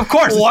 Yeah. Of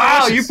course.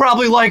 Wow, you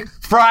probably like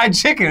fried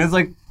chicken. It's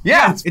like,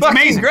 yeah, it's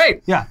amazing.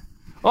 Great. Yeah.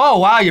 Oh,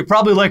 wow, you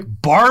probably like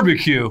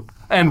barbecue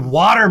and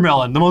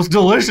watermelon, the most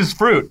delicious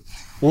fruit.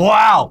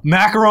 Wow,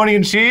 macaroni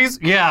and cheese?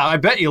 Yeah, I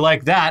bet you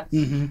like that.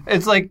 Mm-hmm.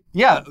 It's like,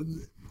 yeah,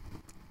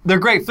 they're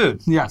great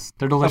food. Yes,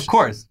 they're delicious. Of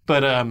course.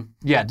 But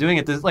doing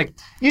it this, like,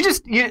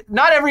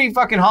 not every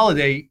fucking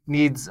holiday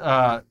needs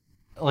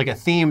like a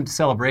themed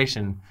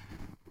celebration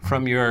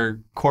from your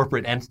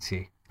corporate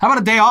entity. How about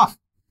a day off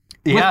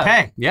with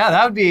pay? Yeah,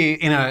 that would be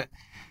in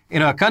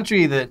a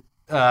country that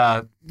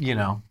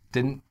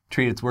didn't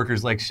treat its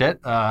workers like shit.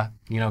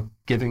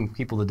 Giving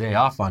people the day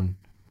off on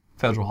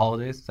federal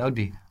holidays, that would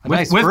be a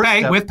nice first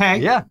step. With pay.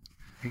 Yeah,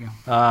 there you go.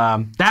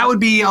 That would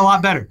be a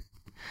lot better.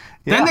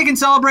 Yeah. Then they can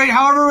celebrate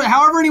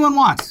however anyone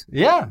wants.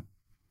 Yeah,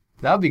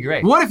 that would be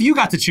great. What if you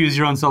got to choose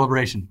your own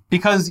celebration?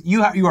 Because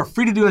you are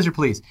free to do as you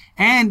please,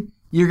 and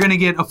you're going to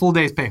get a full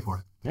day's pay for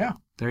it. Yeah.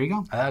 There you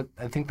go. I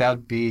think that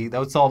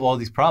would solve all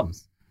these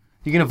problems.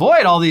 You can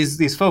avoid all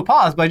these faux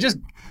pas by just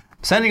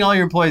sending all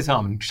your employees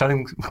home and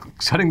shutting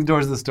the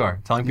doors of the store,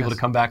 telling people to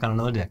come back on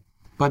another day.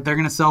 But they're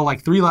going to sell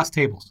like 3 less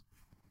tables.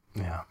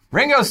 Yeah.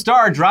 Ringo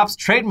Starr drops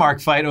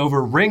trademark fight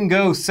over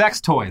Ringo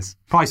sex toys.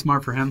 Probably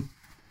smart for him.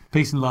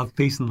 Peace and love,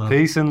 peace and love.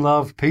 Peace and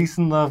love, peace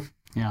and love.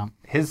 Yeah.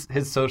 His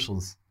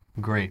socials,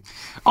 great.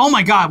 Oh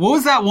my God, what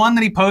was that one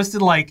that he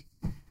posted like,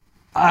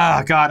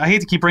 God, I hate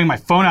to keep bringing my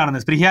phone out on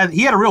this, but he had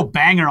a real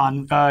banger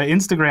on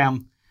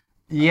Instagram.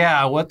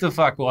 Yeah, what the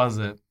fuck was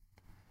it?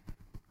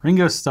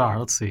 Ringo Starr,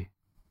 let's see.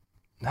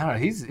 I don't know,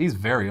 he's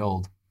very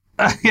old.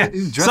 Yeah,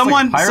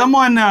 someone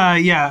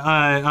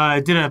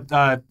did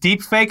a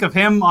deep fake of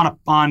him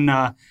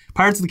on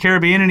Pirates of the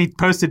Caribbean, and he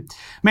posted,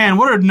 "Man,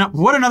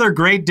 what another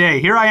great day.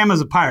 Here I am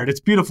as a pirate.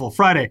 It's beautiful.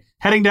 Friday,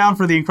 heading down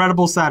for the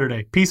incredible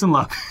Saturday. Peace and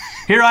love.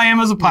 Here I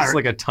am as a pirate." Just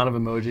like a ton of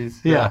emojis.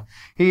 Yeah.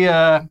 He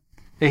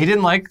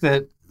didn't like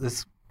that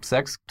this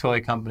sex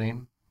toy company,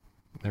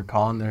 they're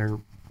calling their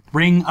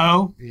Ring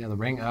O. Yeah, the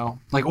Ring O.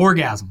 Like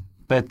orgasm.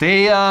 But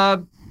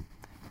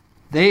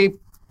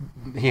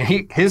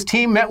his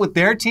team met with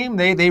their team.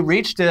 They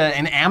reached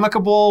an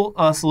amicable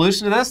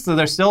solution to this.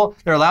 So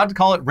they're allowed to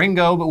call it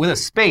Ringo, but with a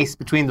space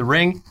between the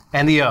ring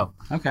and the O.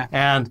 Okay.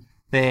 And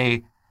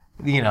they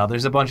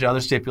there's a bunch of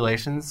other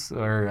stipulations,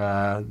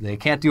 or they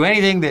can't do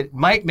anything that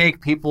might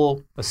make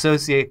people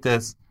associate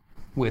this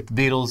with the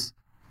Beatles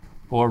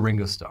or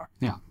Ringo Starr.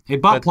 Yeah. A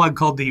butt plug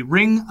called the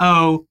Ring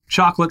O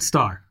Chocolate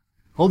Star.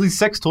 All these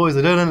sex toys,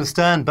 I don't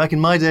understand. Back in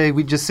my day,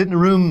 we'd just sit in a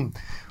room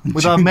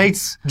with our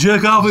mates,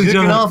 jerk off with each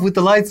jerking other. off with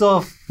the lights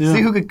off, Yeah.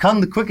 see who could come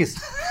the quickest.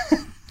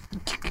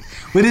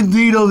 We didn't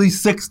need all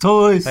these sex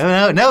toys.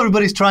 Now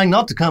everybody's trying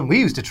not to come. We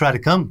used to try to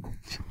come.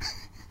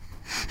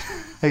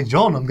 Hey,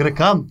 John, I'm going to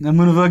come. I'm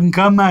gonna fucking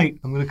come, mate.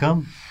 I'm going to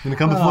come. I'm going to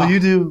come before you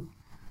do.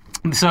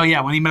 So yeah,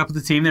 when he met up with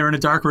the team, they were in a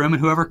dark room,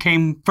 and whoever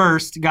came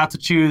first got to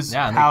choose.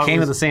 Yeah, and how they it came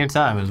was. at the same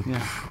time. It was,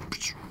 Yeah.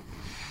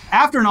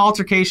 After an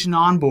altercation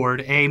on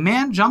board, a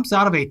man jumps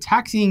out of a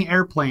taxiing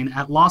airplane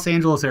at Los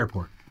Angeles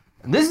Airport.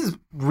 And this is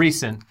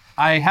recent.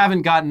 I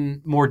haven't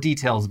gotten more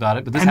details about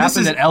it, but this And this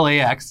happened is- at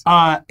LAX.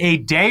 A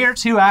day or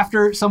two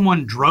after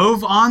someone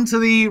drove onto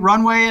the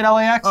runway at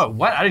LAX. Oh,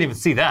 what? I didn't even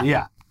see that.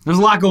 Yeah. There's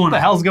a lot going What the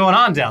on. hell's going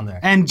on down there?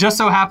 And just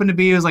so happened to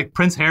be, it was like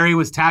Prince Harry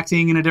was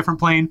taxiing in a different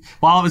plane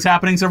while it was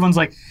happening. So everyone's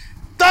like,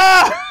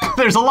 ah!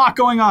 There's a lot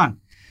going on.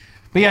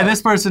 But yeah,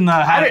 this person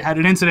had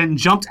an incident and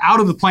jumped out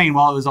of the plane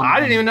while it was on. I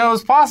didn't even know it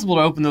was possible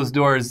to open those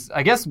doors.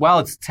 I guess while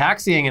it's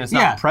taxiing and it's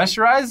Yeah. not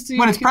pressurized.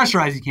 When it's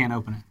pressurized, you can't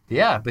open it.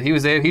 Yeah, but he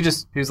was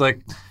like,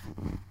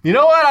 you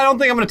know what? I don't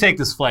think I'm going to take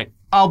this flight.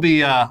 I'm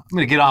going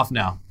to get off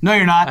now. No,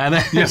 you're not. And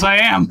then- Yes, I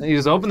am. He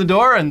just opened the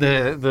door and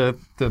the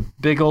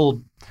big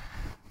old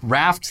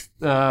raft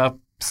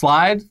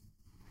slide,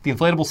 the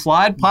inflatable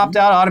slide, popped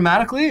out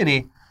automatically, and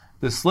he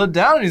just slid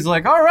down. And he's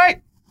like, "All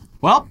right,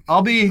 well,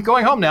 I'll be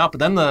going home now." But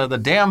then the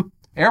damn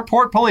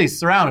airport police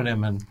surrounded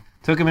him and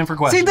took him in for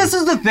questioning. See, this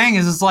is the thing.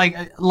 Is it's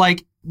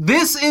like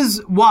this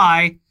is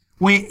why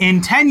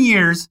in 10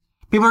 years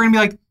people are gonna be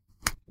like,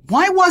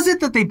 why was it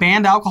that they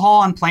banned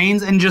alcohol on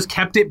planes and just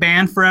kept it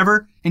banned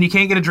forever and you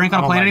can't get a drink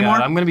on a Oh plane my anymore?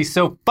 God, I'm going to be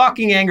so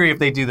fucking angry if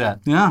they do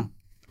that. Yeah.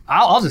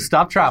 I'll just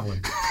stop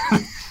traveling.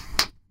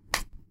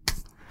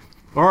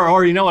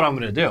 Or you know what I'm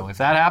going to do? If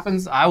that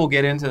happens, I will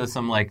get into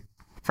some like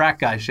frat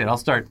guy shit. I'll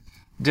start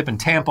dipping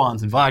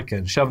tampons in vodka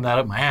and shoving that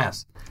up my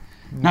ass.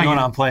 No, Going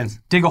you on planes.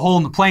 dig a hole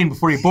in the plane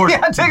before you board it.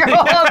 Yeah, take a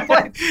whole on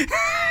plane.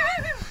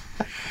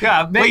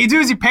 Yeah, What you do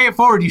is you pay it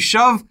forward. You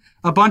shove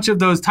a bunch of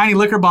those tiny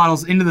liquor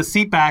bottles into the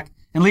seat back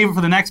and leave it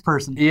for the next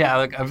person. yeah,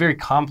 like a very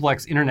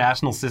complex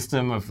international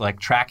system of like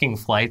tracking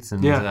flights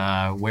and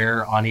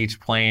where on each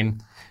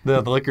plane the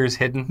liquor is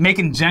hidden.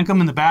 Making jenkum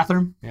in the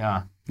bathroom.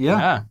 Yeah.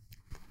 Yeah.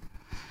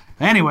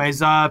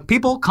 Anyways,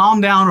 people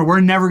calm down or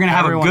we're never going to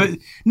have Everyone- a good...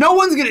 No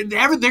one's going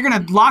to... They're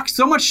going to lock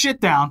so much shit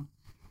down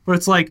where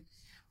it's like,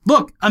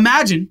 look,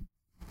 imagine,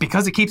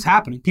 because it keeps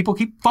happening, people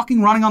keep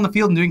fucking running on the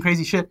field and doing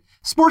crazy shit.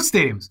 Sports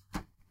stadiums.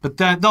 But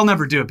they'll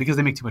never do it because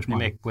they make too much They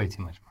money. make way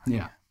too much money.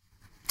 Yeah.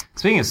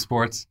 Speaking of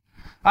sports,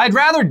 I'd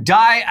rather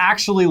die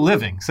actually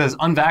living, says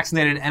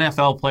unvaccinated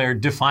NFL player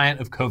defiant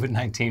of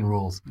COVID-19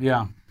 rules.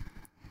 Yeah.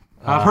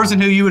 A person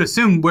who you would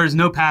assume wears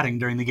no padding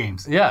during the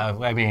games. Yeah,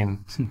 I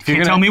mean, if you're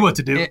Can't tell me what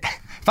to do.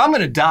 If I'm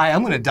going to die,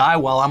 I'm going to die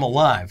while I'm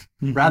alive,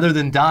 rather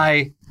than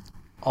die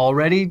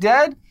already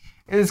dead.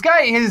 This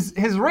guy, his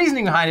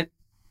reasoning behind it,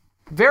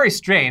 very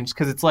strange,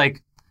 because it's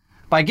like,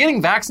 by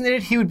getting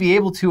vaccinated, he would be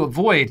able to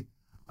avoid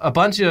a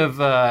bunch of,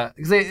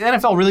 because the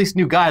NFL released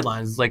new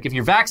guidelines. It's like, if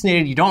you're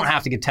vaccinated, you don't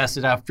have to get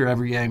tested after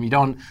every game.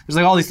 There's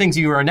like all these things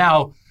you are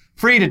now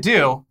free to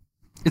do.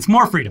 It's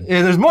more freedom.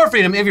 There's more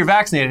freedom if you're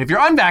vaccinated. If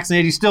you're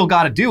unvaccinated, you still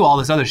got to do all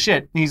this other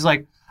shit. And he's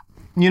like,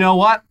 you know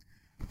what?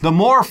 The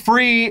more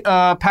free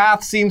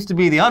path seems to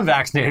be the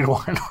unvaccinated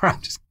one, where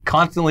I'm just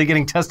constantly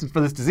getting tested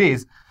for this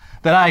disease,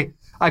 that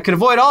I could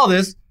avoid all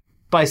this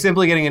by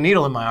simply getting a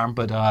needle in my arm.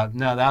 But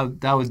no,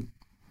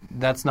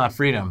 that's not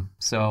freedom.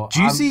 So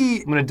Do you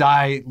I'm going to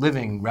die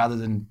living rather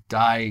than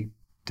die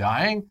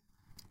dying?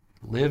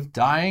 Live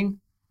dying?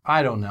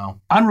 I don't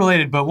know.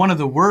 Unrelated, but one of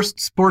the worst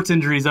sports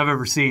injuries I've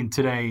ever seen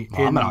today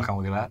I'm in not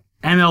going to look at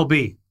that.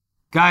 MLB.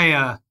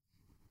 Guy,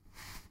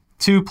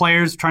 two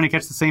players trying to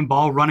catch the same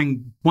ball,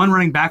 one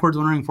running backwards,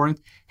 one running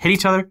forwards, hit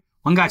each other.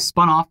 One guy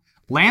spun off,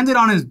 landed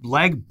on his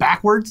leg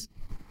backwards,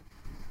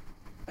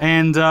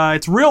 and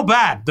it's real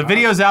bad. The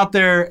video's out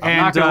there, I'm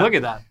and not going to look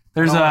at that.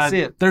 there's I don't wanna see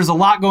it. there's a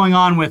lot going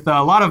on with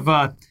a lot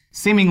of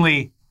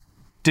seemingly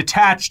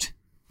detached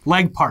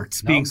leg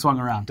parts being swung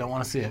around. Don't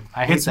want to see it.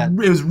 I hate that.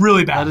 It was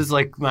really bad. That is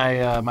like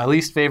my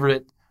least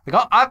favorite.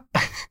 Like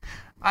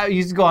I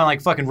used to go on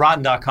like fucking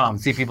Rotten.com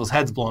and see people's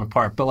heads blown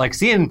apart, but like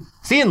seeing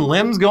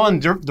limbs going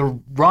the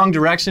wrong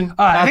direction,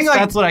 I think, like,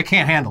 that's what I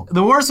can't handle.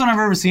 The worst one I've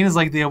ever seen is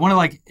like one of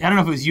I don't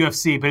know if it was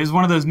UFC, but it was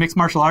one of those mixed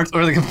martial arts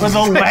Or where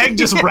the leg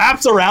just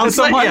wraps around It's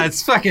like, someone. yeah,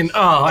 it's fucking.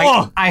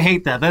 Oh. I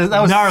hate that. That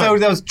was Gnarly.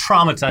 that was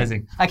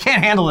traumatizing. I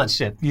can't handle that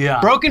shit. Yeah.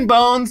 Broken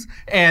bones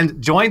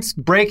and joints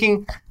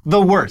breaking,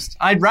 the worst.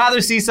 I'd rather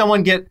see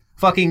someone get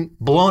fucking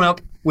blown up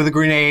with a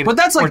grenade. But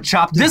that's or like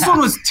chopped. in this half. one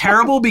was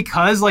terrible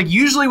because like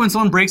usually when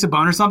someone breaks a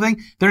bone or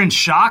something, they're in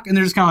shock and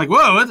they're just kind of like,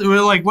 whoa,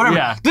 we're like whatever.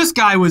 Yeah. This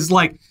guy was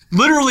like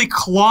literally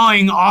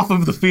clawing off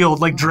of the field,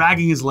 like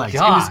dragging his legs.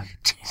 God. It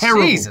was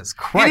terrible. Jesus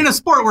Christ. And in a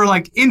sport where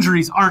like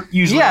injuries aren't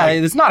usually. Yeah,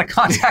 like, it's not a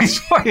contact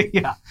sport.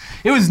 yeah,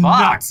 it was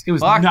nuts. It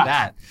was Fuck nuts.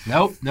 that.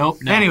 Nope. No.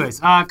 Anyways,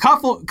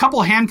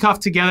 couple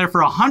handcuffed together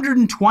for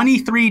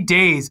 123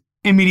 days,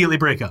 immediately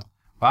break up.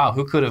 Wow,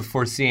 who could have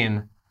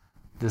foreseen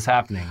this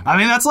happening? I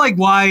mean, that's like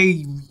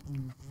why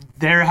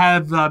there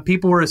have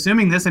people were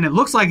assuming this, and it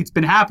looks like it's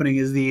been happening,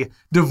 is the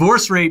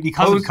divorce rate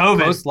because of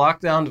COVID.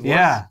 Post-lockdown divorce?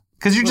 Yeah,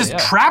 because you're just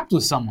trapped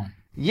with someone.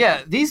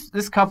 Yeah,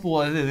 this couple,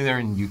 they're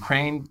in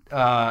Ukraine,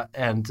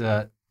 and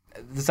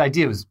this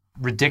idea was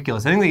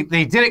ridiculous. I think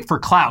they did it for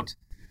clout.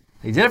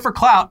 They did it for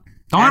clout.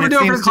 Don't ever do it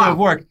for the seems to clout. have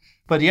worked.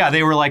 But yeah,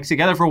 they were like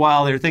together for a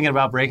while. They were thinking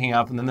about breaking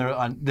up, and then they're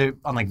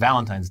on like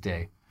Valentine's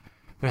Day.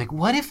 They're like,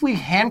 what if we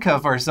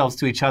handcuff ourselves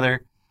to each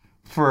other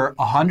for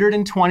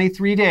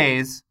 123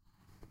 days?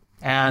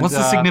 And what's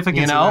the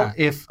significance of that?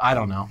 If I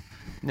don't know,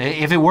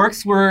 if it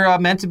works, we're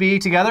meant to be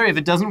together. If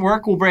it doesn't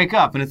work, we'll break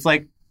up. And it's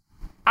like,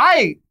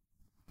 I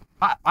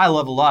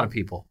love a lot of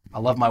people. I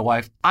love my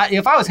wife.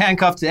 If I was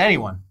handcuffed to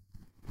anyone,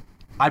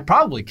 I'd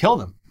probably kill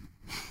them.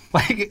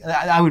 Like,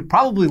 I would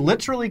probably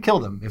literally kill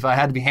them if I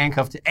had to be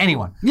handcuffed to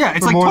anyone. Yeah, it's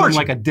for like more torture. than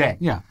like a day.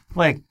 Yeah.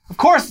 Like, of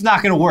course it's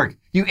not going to work,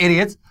 you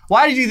idiots.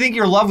 Why did you think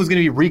your love was going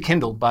to be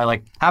rekindled by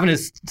like having to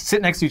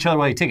sit next to each other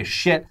while you take a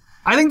shit?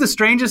 I think the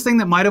strangest thing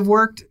that might have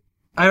worked,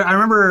 I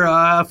remember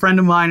a friend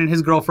of mine and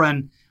his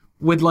girlfriend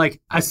would like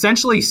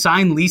essentially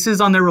sign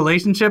leases on their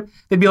relationship.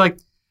 They'd be like,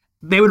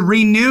 they would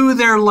renew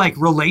their like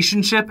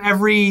relationship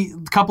every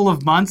couple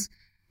of months.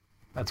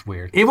 That's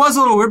weird. It was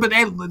a little weird, but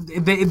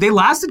they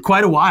lasted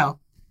quite a while.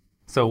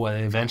 So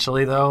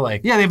eventually though,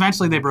 like Yeah,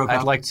 they broke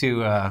up. I'd like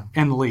to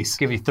end the lease.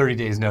 give you 30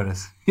 days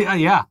notice.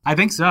 Yeah, I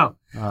think so.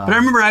 But I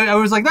remember I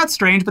was like, that's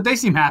strange, but they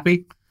seem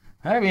happy.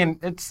 I mean,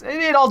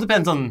 it all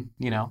depends on,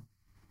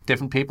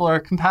 different people are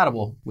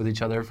compatible with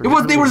each other. For They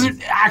different wasn't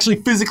reasons. actually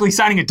physically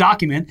signing a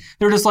document.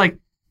 They were just like,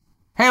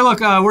 hey, look,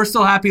 we're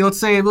still happy. Let's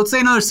say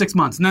another 6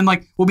 months, and then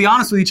like we'll be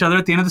honest with each other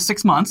at the end of the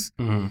 6 months.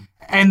 Mm-hmm.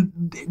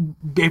 And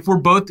if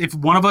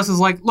one of us is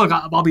like, look,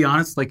 I'll be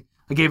honest, like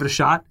I gave it a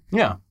shot.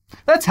 Yeah,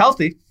 that's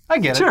healthy. I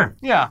get it. Sure.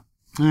 Yeah.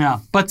 Yeah,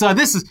 but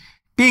this is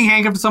being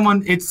handcuffed to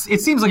someone. It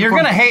seems like You're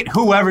gonna hate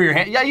whoever you're.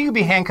 Yeah, you could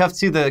be handcuffed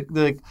to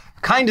the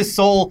kindest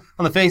soul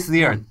on the face of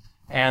the earth,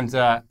 and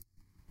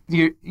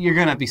you're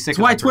gonna be sick.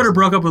 That's why Twitter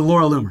broke up with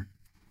Laura Loomer.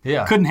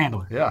 Yeah. Couldn't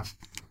handle her. Yeah.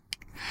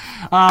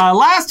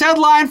 Last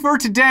headline for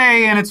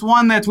today, and it's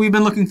one that we've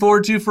been looking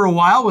forward to for a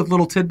while with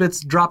little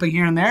tidbits dropping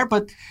here and there,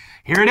 but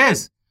here it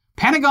is.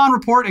 Pentagon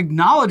report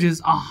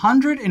acknowledges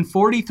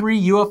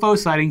 143 UFO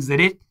sightings that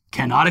it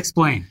cannot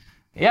explain.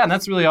 Yeah, and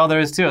that's really all there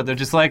is to it. They're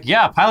just like,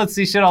 yeah, pilots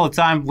see shit all the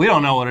time. We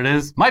don't know what it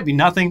is. Might be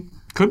nothing.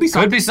 Could be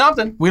something. Could be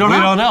something. We don't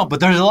know. But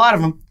there's a lot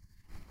of them.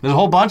 There's a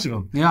whole bunch of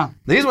them. Yeah.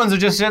 These ones are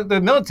just shit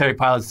the military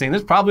pilots seen.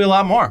 There's probably a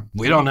lot more.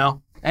 We don't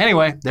know.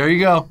 Anyway, there you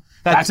go.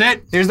 That's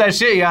it. Here's that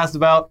shit you asked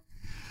about.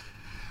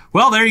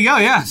 Well, there you go.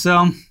 Yeah.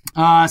 So,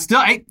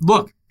 still, hey,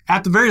 look,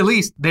 at the very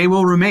least, they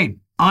will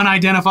remain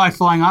unidentified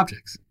flying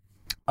objects.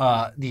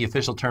 The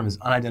official term is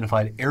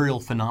unidentified aerial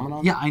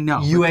phenomenon. Yeah, I know.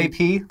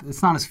 UAP.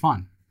 It's not as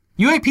fun.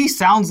 UAP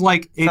sounds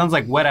like Sounds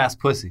like wet ass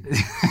pussy.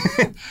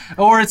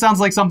 or it sounds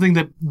like something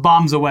that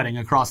bombs a wedding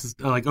across,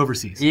 like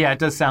overseas. Yeah, it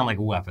does sound like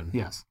a weapon.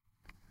 Yes.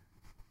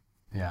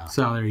 Yeah.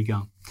 So there you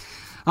go.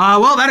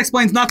 Well, that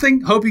explains nothing.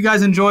 Hope you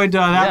guys enjoyed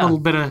that little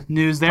bit of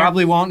news there.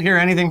 Probably won't hear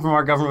anything from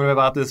our government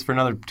about this for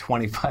another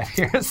 25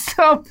 years.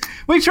 So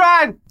we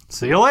tried.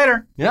 See you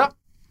later. Yep.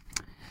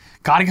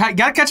 Gotta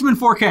catch them in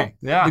 4K.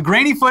 Yeah. The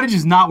grainy footage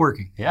is not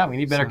working. Yeah, we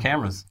need better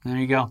cameras. There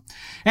you go.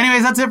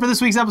 Anyways, that's it for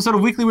this week's episode of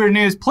Weekly Weird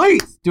News.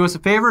 Please do us a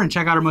favor and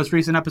check out our most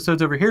recent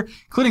episodes over here,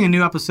 including a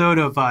new episode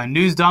of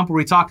News Dump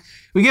where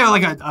we give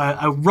like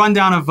a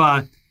rundown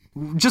of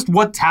just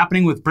what's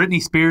happening with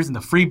Britney Spears and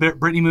the Free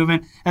Britney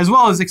movement, as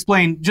well as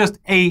explain just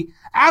a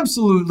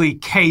absolutely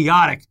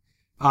chaotic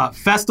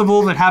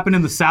festival that happened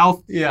in the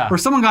South where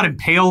someone got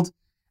impaled.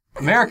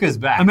 America's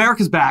back.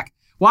 America's back.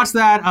 Watch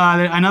that.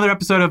 Another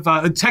episode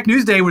of Tech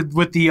News Day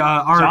with the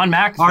our John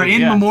McAfee, our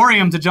in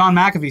memoriam to John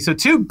McAfee. So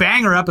 2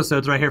 banger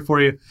episodes right here for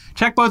you.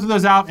 Check both of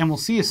those out, and we'll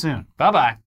see you soon. Bye-bye.